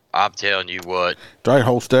are. I'm telling you what. Right,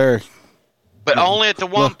 Holster. But only at the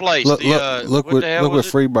one place. Look, the, look what what the hell look what was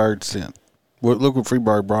it? Freebird sent. Look what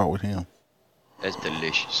Freebird brought with him. That's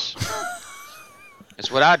delicious.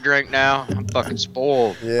 That's what I drink now. I'm fucking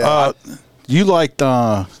spoiled. Yeah. You liked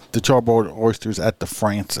the charbroiled oysters at the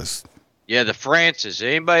Francis. Yeah, the Francis.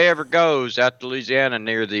 Anybody ever goes out to Louisiana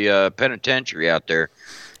near the penitentiary out there?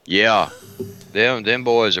 Yeah, them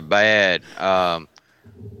boys are bad.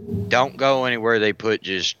 Don't go anywhere they put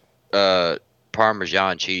just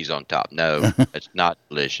Parmesan cheese on top. No, it's not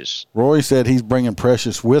delicious. Roy said he's bringing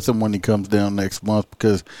Precious with him when he comes down next month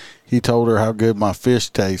because he told her how good my fish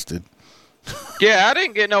tasted. Yeah, I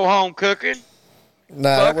didn't get no home cooking.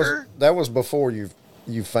 Nah, fucker. that was before you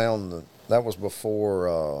found that was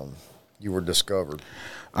before you were discovered.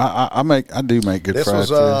 I do make good This fried was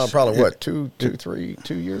fish. probably what 2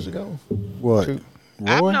 years ago. What? two-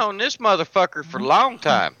 I've Roy? known this motherfucker for a long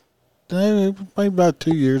time. Maybe about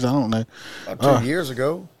 2 years. I don't know. About 2 years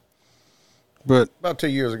ago. But About 2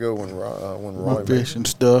 years ago when Roy my made fish it. and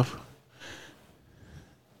stuff.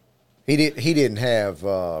 He didn't have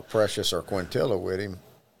Precious or Quintilla with him.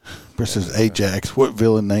 Versus Ajax. What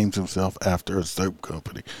villain names himself after a soap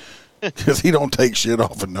company? Because he don't take shit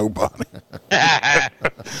off of nobody.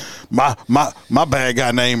 My bad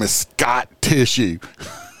guy name is Scott Tissue.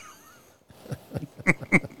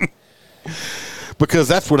 Because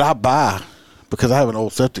that's what I buy. Because I have an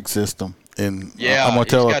old septic system, and Yeah, I'm gonna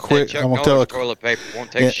tell he's a got quick. that Chuck I'm gonna tell Norris a toilet paper.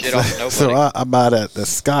 Won't take shit off nobody. So I buy the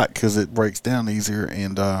Scott because it breaks down easier.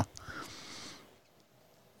 And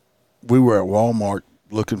we were at Walmart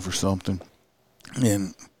looking for something,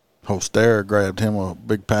 and Holster grabbed him a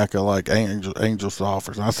big pack of like Angel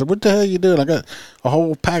Softers. And I said, "What the hell you doing? I got a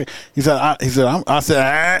whole pack." He said, "I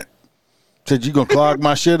said you gonna clog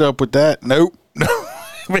my shit up with that?" Nope. No.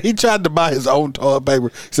 He tried to buy his own toilet paper.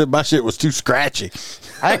 He said my shit was too scratchy.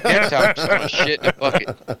 I think next time someone shit in a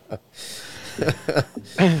bucket.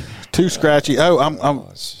 Too scratchy. Oh,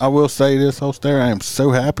 I will say this, Holster. I am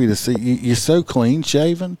so happy to see you. You're so clean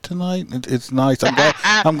shaven tonight. It's nice.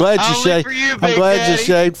 I'm glad you Only shaved. for you, I'm Big glad you Daddy.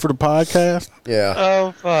 shaved for the podcast. Yeah,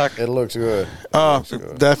 Oh fuck. it looks good.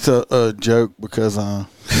 That's a joke because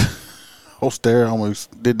Holster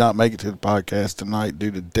almost did not make it to the podcast tonight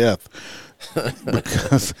due to death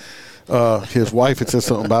because his wife had said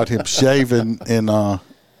something about him shaving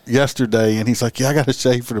yesterday, and he's like, "Yeah, I got to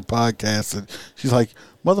shave for the podcast," and she's like,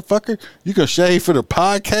 "Motherfucker, you gonna shave for the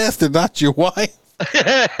podcast and not your wife?"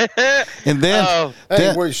 And then, Oh.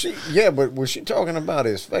 Hey, was she? Yeah, but was she talking about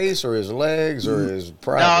his face or his legs or his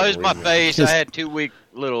private? No, it's my region? face. I had 2-week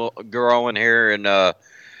little girl in here, and I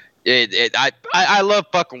love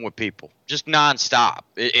fucking with people, just nonstop.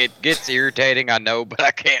 It gets irritating, I know, but I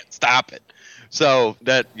can't stop it. So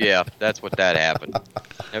that's what that happened.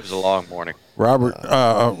 It was a long morning. Robert,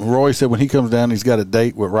 Roy said when he comes down, he's got a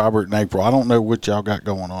date with Robert and April. I don't know what y'all got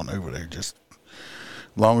going on over there. Just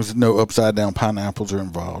as long as no upside down pineapples are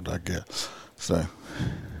involved, I guess. So,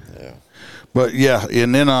 Yeah. but yeah,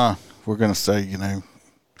 and then we're gonna say,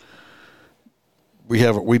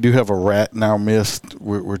 we do have a rat in our midst.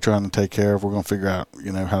 We're trying to take care of. We're gonna figure out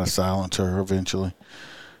how to silence her eventually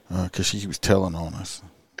because she was telling on us,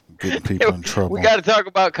 getting people in trouble. We got to talk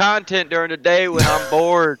about content during the day when I'm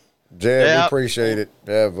bored. Jed, we Yep. appreciate it.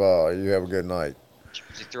 You have a good night.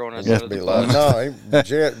 Is he throwing us Yes, under Be the log- bus?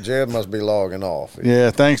 no, Jed must be logging off. Yeah,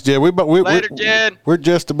 thanks, Jed. Later, Jed. We're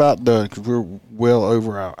just about done because we're well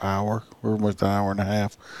over our hour. We're almost an hour and a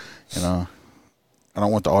half. I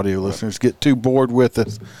don't want the audio listeners to get too bored with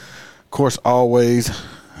us. Of course, always,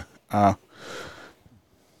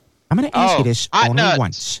 I'm going to ask you Oh, this hot only nuts.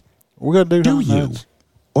 once. We're gonna do Do hot you nuts.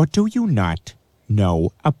 or do you not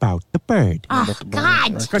know about the bird? Oh,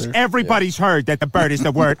 God. Because everybody's heard that the bird is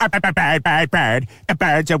the word. Bird, bird, bird. The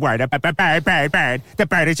bird's a word. Bird, bird, bird. The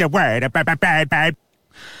bird is a word. Bird, bird, bird.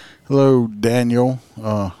 Hello, Daniel.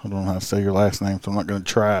 I don't know how to say your last name, so I'm not going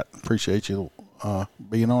to try it. Appreciate you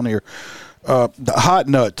being on here. The hot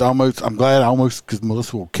nuts. I'm glad because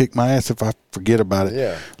Melissa will kick my ass if I forget about it.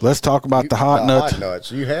 Yeah. Let's talk about the hot nuts. Hot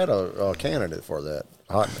nuts. You had a candidate for that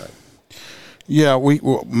hot nut. Yeah,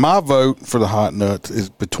 my vote for the hot nuts is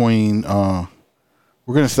between. We're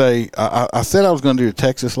going to say I said I was going to do the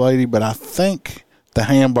Texas lady, but I think the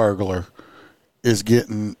Hamburglar is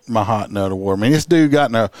getting my hot nut award. I mean, this dude got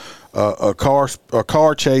in a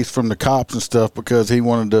car chase from the cops and stuff because he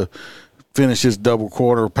wanted to finish his double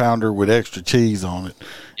quarter pounder with extra cheese on it.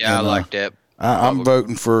 Yeah, And, I like that. I'm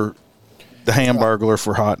voting for the Hamburglar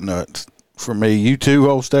for hot nuts. For me, you too,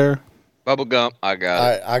 Holster. Bubble gum, I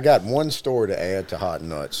got it. I got one story to add to hot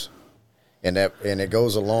nuts, and it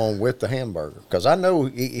goes along with the hamburger because I know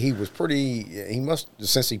he was pretty. He must,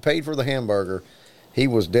 since he paid for the hamburger, he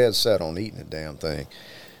was dead set on eating the damn thing.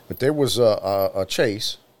 But there was a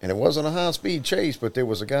chase, and it wasn't a high speed chase, but there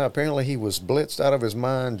was a guy. Apparently, he was blitzed out of his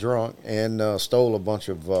mind, drunk, and stole a bunch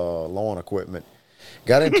of lawn equipment.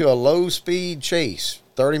 Got into a low speed chase,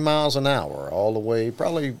 30 miles an hour, all the way,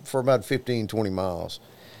 probably for about 15, 20 miles.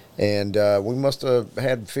 And we must have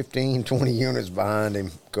had 15, 20 units behind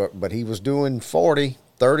him, but he was doing 30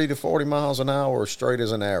 to 40 miles an hour straight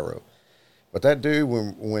as an arrow. But that dude,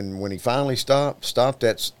 when he finally stopped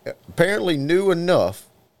at, apparently knew enough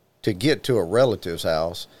to get to a relative's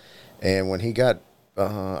house. And when he got,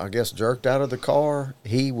 I guess, jerked out of the car,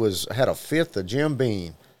 he had a fifth of Jim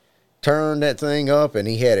Beam. Turned that thing up, and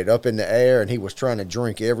he had it up in the air, and he was trying to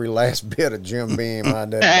drink every last bit of Jim Beam out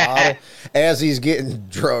of that bottle as he's getting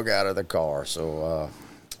drug out of the car. So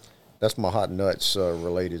that's my hot nuts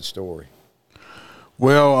related story.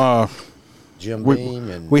 Well, Jim Beam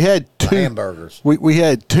and we had the two hamburgers. We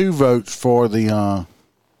had 2 votes for the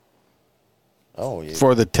Oh yeah,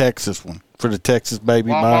 for the Texas one, for the Texas baby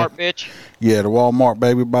buyer. Walmart, bitch. Yeah, the Walmart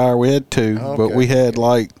baby buyer. We had 2, but Okay. we had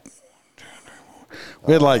like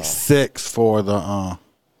 6 for the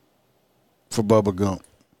for Bubba Gump.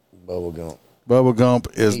 Bubble gum. Bubba Gump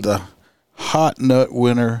is the hot nut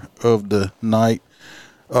winner of the night.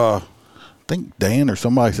 I think Dan or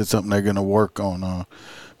somebody said something they're going to work on.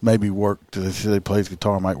 Maybe work to they plays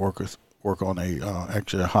guitar, might work on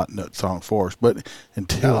actually a hot nut song for us. But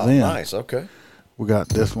until Oh, then, nice. Okay. we got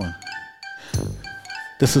this one.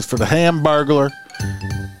 This is for the Hamburglar.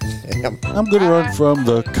 I'm going to run from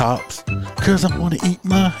the cops because I want to eat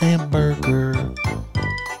my hamburger.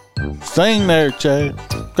 Sing there, Chad.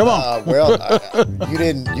 Come on. You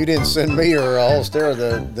didn't send me or Holster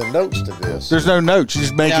the notes to this. There's no notes. You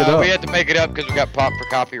just make it No, up. we had to make it up because we got popped for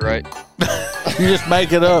copyright. You just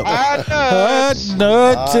make it up. Hot Hot nuts.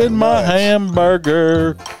 nuts Hot in my nuts.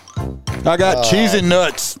 hamburger. I got cheesy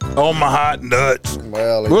nuts on my hot nuts.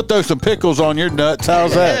 Well, We'll throw some pickles on your nuts.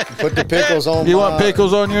 How's that? put the pickles on. You want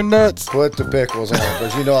pickles on your nuts? Put the pickles on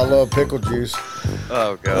because you know I love pickle juice.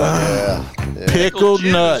 Oh, God. Yeah. Pickled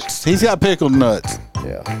juice. nuts. He's got pickled nuts.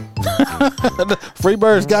 Yeah.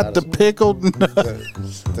 Freebird's got the pickled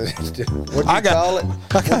nuts. What'd you call it?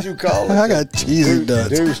 What'd you call it? I got cheesy nuts.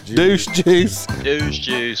 Deuce juice. Deuce juice. Juice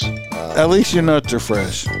juice. At least your nuts are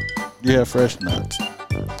fresh. You have fresh nuts.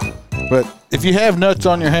 But if you have nuts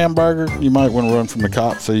on your hamburger, you might want to run from the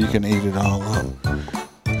cops so you can eat it all up.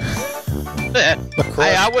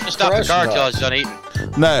 Hey, I wouldn't have stopped the crushed car till I nuts. was done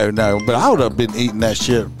eating. No, but I would have been eating that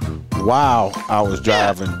shit while I was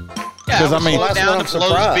driving. Yeah, 'Cause, I mean- slow That's down what to I'm below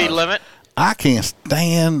the surprised. speed limit. I can't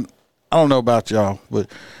stand. I don't know about y'all, but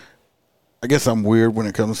I guess I'm weird when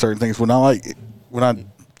it comes to certain things. When I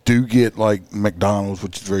do get like McDonald's,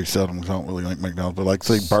 which is very seldom because I don't really like McDonald's, but like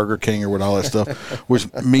say Burger King or with all that stuff,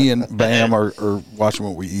 which me and Bam are watching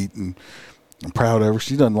what we eat, and I'm proud of her.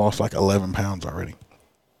 She done lost like 11 pounds already.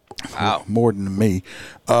 Wow. More than me.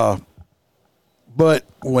 But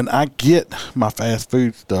when I get my fast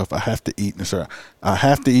food stuff, I have to eat I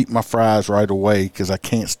have to eat my fries right away because I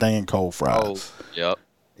can't stand cold fries. Oh, yep.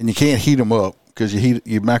 And you can't heat them up because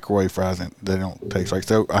you microwave fries and they don't taste right.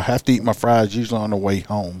 So I have to eat my fries usually on the way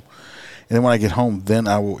home, and then when I get home, then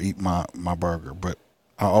I will eat my burger. But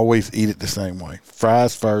I always eat it the same way: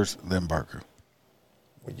 fries first, then burger.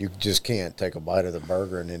 You just can't take a bite of the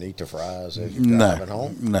burger and then eat the fries as you're driving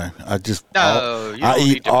home. No, I just No, you I don't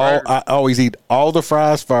eat eat the all. burger. I always eat all the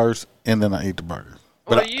fries first, and then I eat the burger.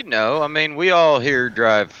 Well, I mean, we all here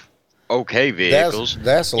drive okay vehicles.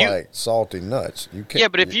 That's You- like salty nuts. You can't. Yeah,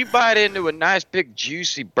 but if you bite into a nice big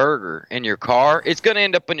juicy burger in your car, it's going to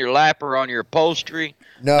end up in your lap or on your upholstery.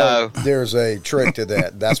 No, there's a trick to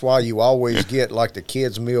that. That's why you always get like the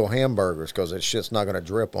kids' meal hamburgers because that shit's not going to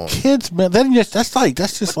drip on you. Kids, man,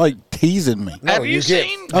 that's just like teasing me. No, Have you you get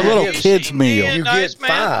seen a little have you kid's seen meal. the You nice get man?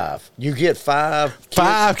 5. You get 5.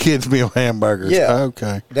 Five kids meal hamburgers. Yeah.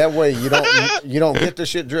 Okay. That way you don't get the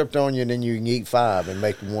shit dripped on you, and then you can eat 5 and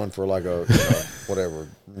make one for like a whatever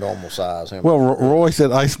normal size hamburger. Well, Roy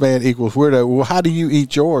said Iceman equals weirdo. Well, how do you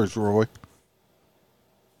eat yours, Roy?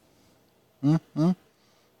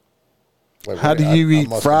 Wait, How do I you eat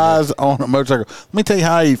must fries on a motorcycle? Let me tell you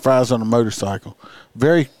how I eat fries on a motorcycle.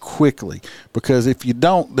 Very quickly, because if you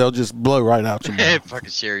don't, they'll just blow right out your mouth. Fucking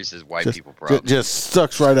Sherry says white Just, people problem. just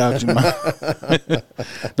sucks right out your mouth.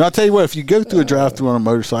 Now, I'll tell you what, if you go through a drive-through on a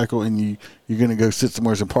motorcycle and you're going to go sit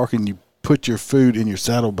somewhere and park and you put your food in your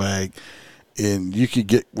saddlebag, and you could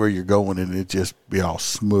get where you're going and it just be all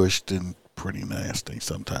smushed and pretty nasty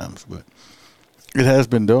sometimes. But it has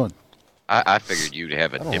been done. I figured you'd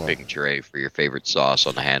have a dipping tray for your favorite sauce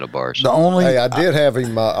on the handlebars. The only Hey, I did have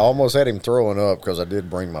him. I almost had him throwing up because I did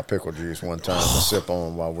bring my pickle juice one time to sip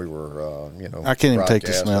on while we were, I can't even take the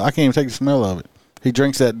broadcasting. smell. I can't even take the smell of it. He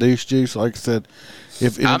drinks that douche juice, like I said.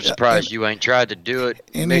 I'm surprised you ain't tried to do it.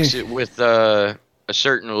 Any- Mix it with a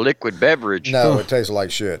certain liquid beverage. No, it tastes like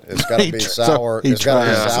shit. It's got to He be tr- sour. he It's got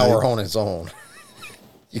to tries, be sour eh? on its own.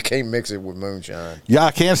 You can't mix it with moonshine. Yeah,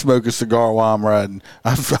 I can smoke a cigar while I'm riding.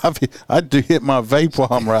 I do hit my vape while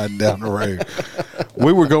I'm riding down the road.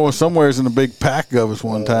 We were going somewheres in a big pack of us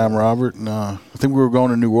one time, Robert, and I think we were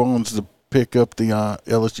going to New Orleans to pick up the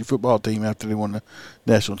LSU football team after they won the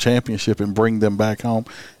national championship and bring them back home.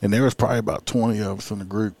 And there was probably about 20 of us in the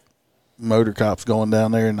group, motor cops going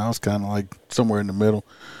down there, and I was kind of like somewhere in the middle.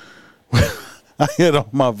 I hit on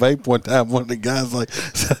my vape one time. One of the guys like,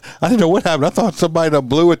 I didn't know what happened. I thought somebody done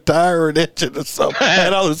blew a tire or an engine or something.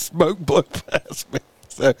 And all the smoke blew past me.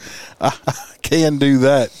 So I can do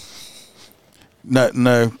that.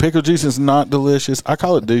 No, pickle juice is not delicious. I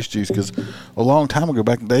call it douche juice because a long time ago,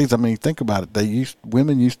 back in the days, I mean, think about it.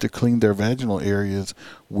 Women used to clean their vaginal areas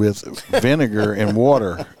with vinegar and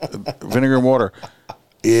water. Vinegar and water.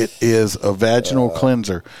 It is a vaginal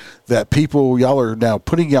cleanser that y'all are now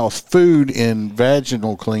putting y'all's food in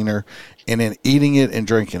vaginal cleaner and then eating it and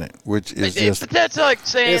drinking it, which is just. But that's like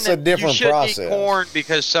saying It's a that different you shouldn't process. eat corn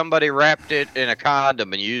because somebody wrapped it in a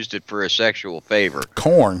condom and used it for a sexual favor.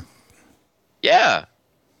 Corn. Yeah.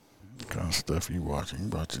 What kind of stuff you watching? You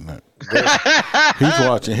watching that? He's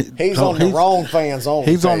watching. He's on the wrong fans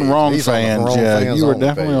only. He's on the page. wrong He's on the fans. wrong Yeah, fans you were only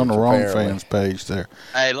definitely on the page, wrong apparently. fans page there.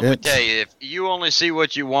 Hey, let me It's- tell you, if you only see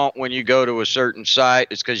what you want when you go to a certain site,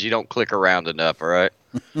 it's because you don't click around enough, all right?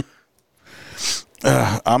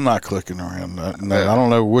 I'm not clicking around. No, I don't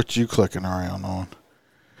know what you clicking around on.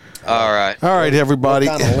 All right. All right, everybody.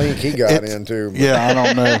 What kind of link he got It's- into? But Yeah, I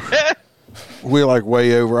don't know. We're like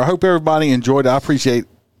way over. I hope everybody enjoyed it. I appreciate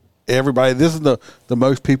everybody. This is the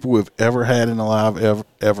most people we've ever had in the live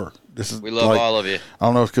ever. This is We love all of you. I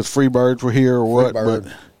don't know if it's because Freebirds were here or what,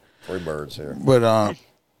 Free birds here. but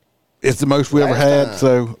it's the most we ever had.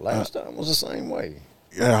 So Last time was the same way.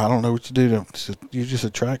 yeah, I don't know what you do. You just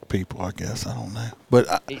attract people, I guess. I don't know,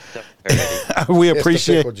 but Eat the parody. we It's the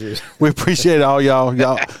appreciate pickle juice. we appreciate all y'all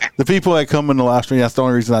the people that come in the live stream. That's the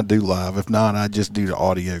only reason I do live. If not, I just do the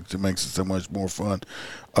audio because it makes it so much more fun.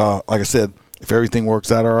 Like I said, if everything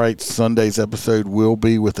works out all right, Sunday's episode will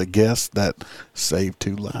be with a guest that saved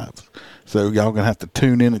 2 lives. So y'all gonna have to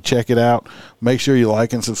tune in and check it out. Make sure you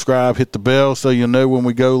like and subscribe, hit the bell so you'll know when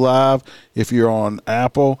we go live. If you're on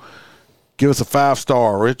Apple, give us a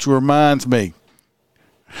 5-star, which reminds me,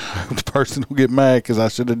 the person will get mad because I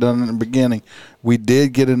should have done it in the beginning. We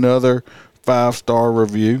did get another 5-star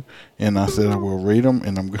review, and I said I will read them,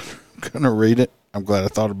 and I'm going to read it. I'm glad I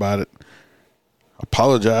thought about it.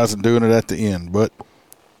 Apologize and doing it at the end, but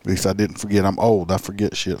at least I didn't forget. I'm old. I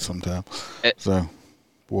forget shit sometimes. So,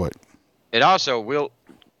 what? And also,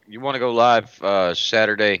 you want to go live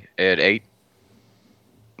Saturday at 8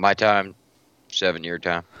 my time, 7 your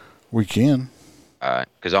time? We can.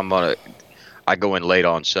 Because I go in late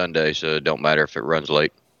on Sunday, so it don't matter if it runs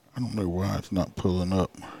late. I don't know why it's not pulling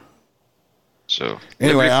up. So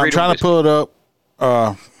Anyway, Liberty I'm Freedom trying is- to pull it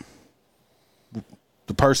up.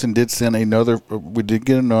 The person did send we did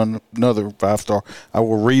get another 5-star. I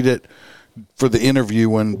will read it for the interview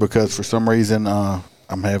one because for some reason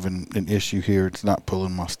I'm having an issue here. It's not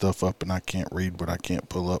pulling my stuff up, and I can't read what I can't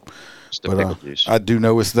pull up. It's the But pickle juice. I do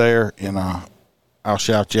know it's there, and I'll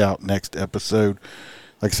shout you out next episode.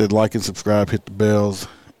 Like I said, like and subscribe, hit the bells.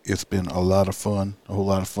 It's been a lot of fun, a whole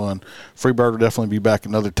lot of fun. Freebird will definitely be back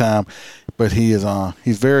another time, but he's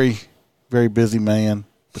very, very busy man.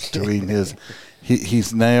 Between his,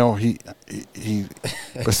 he's now he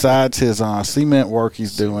besides his cement work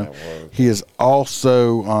he's doing, he is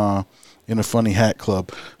also in a funny hat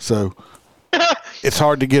club. So it's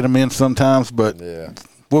hard to get him in sometimes, but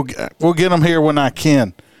we'll get him here when I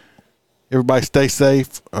can. Everybody stay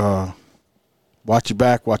safe. Watch your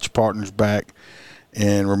back. Watch your partner's back.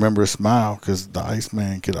 And remember to smile, because the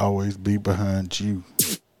Iceman could always be behind you.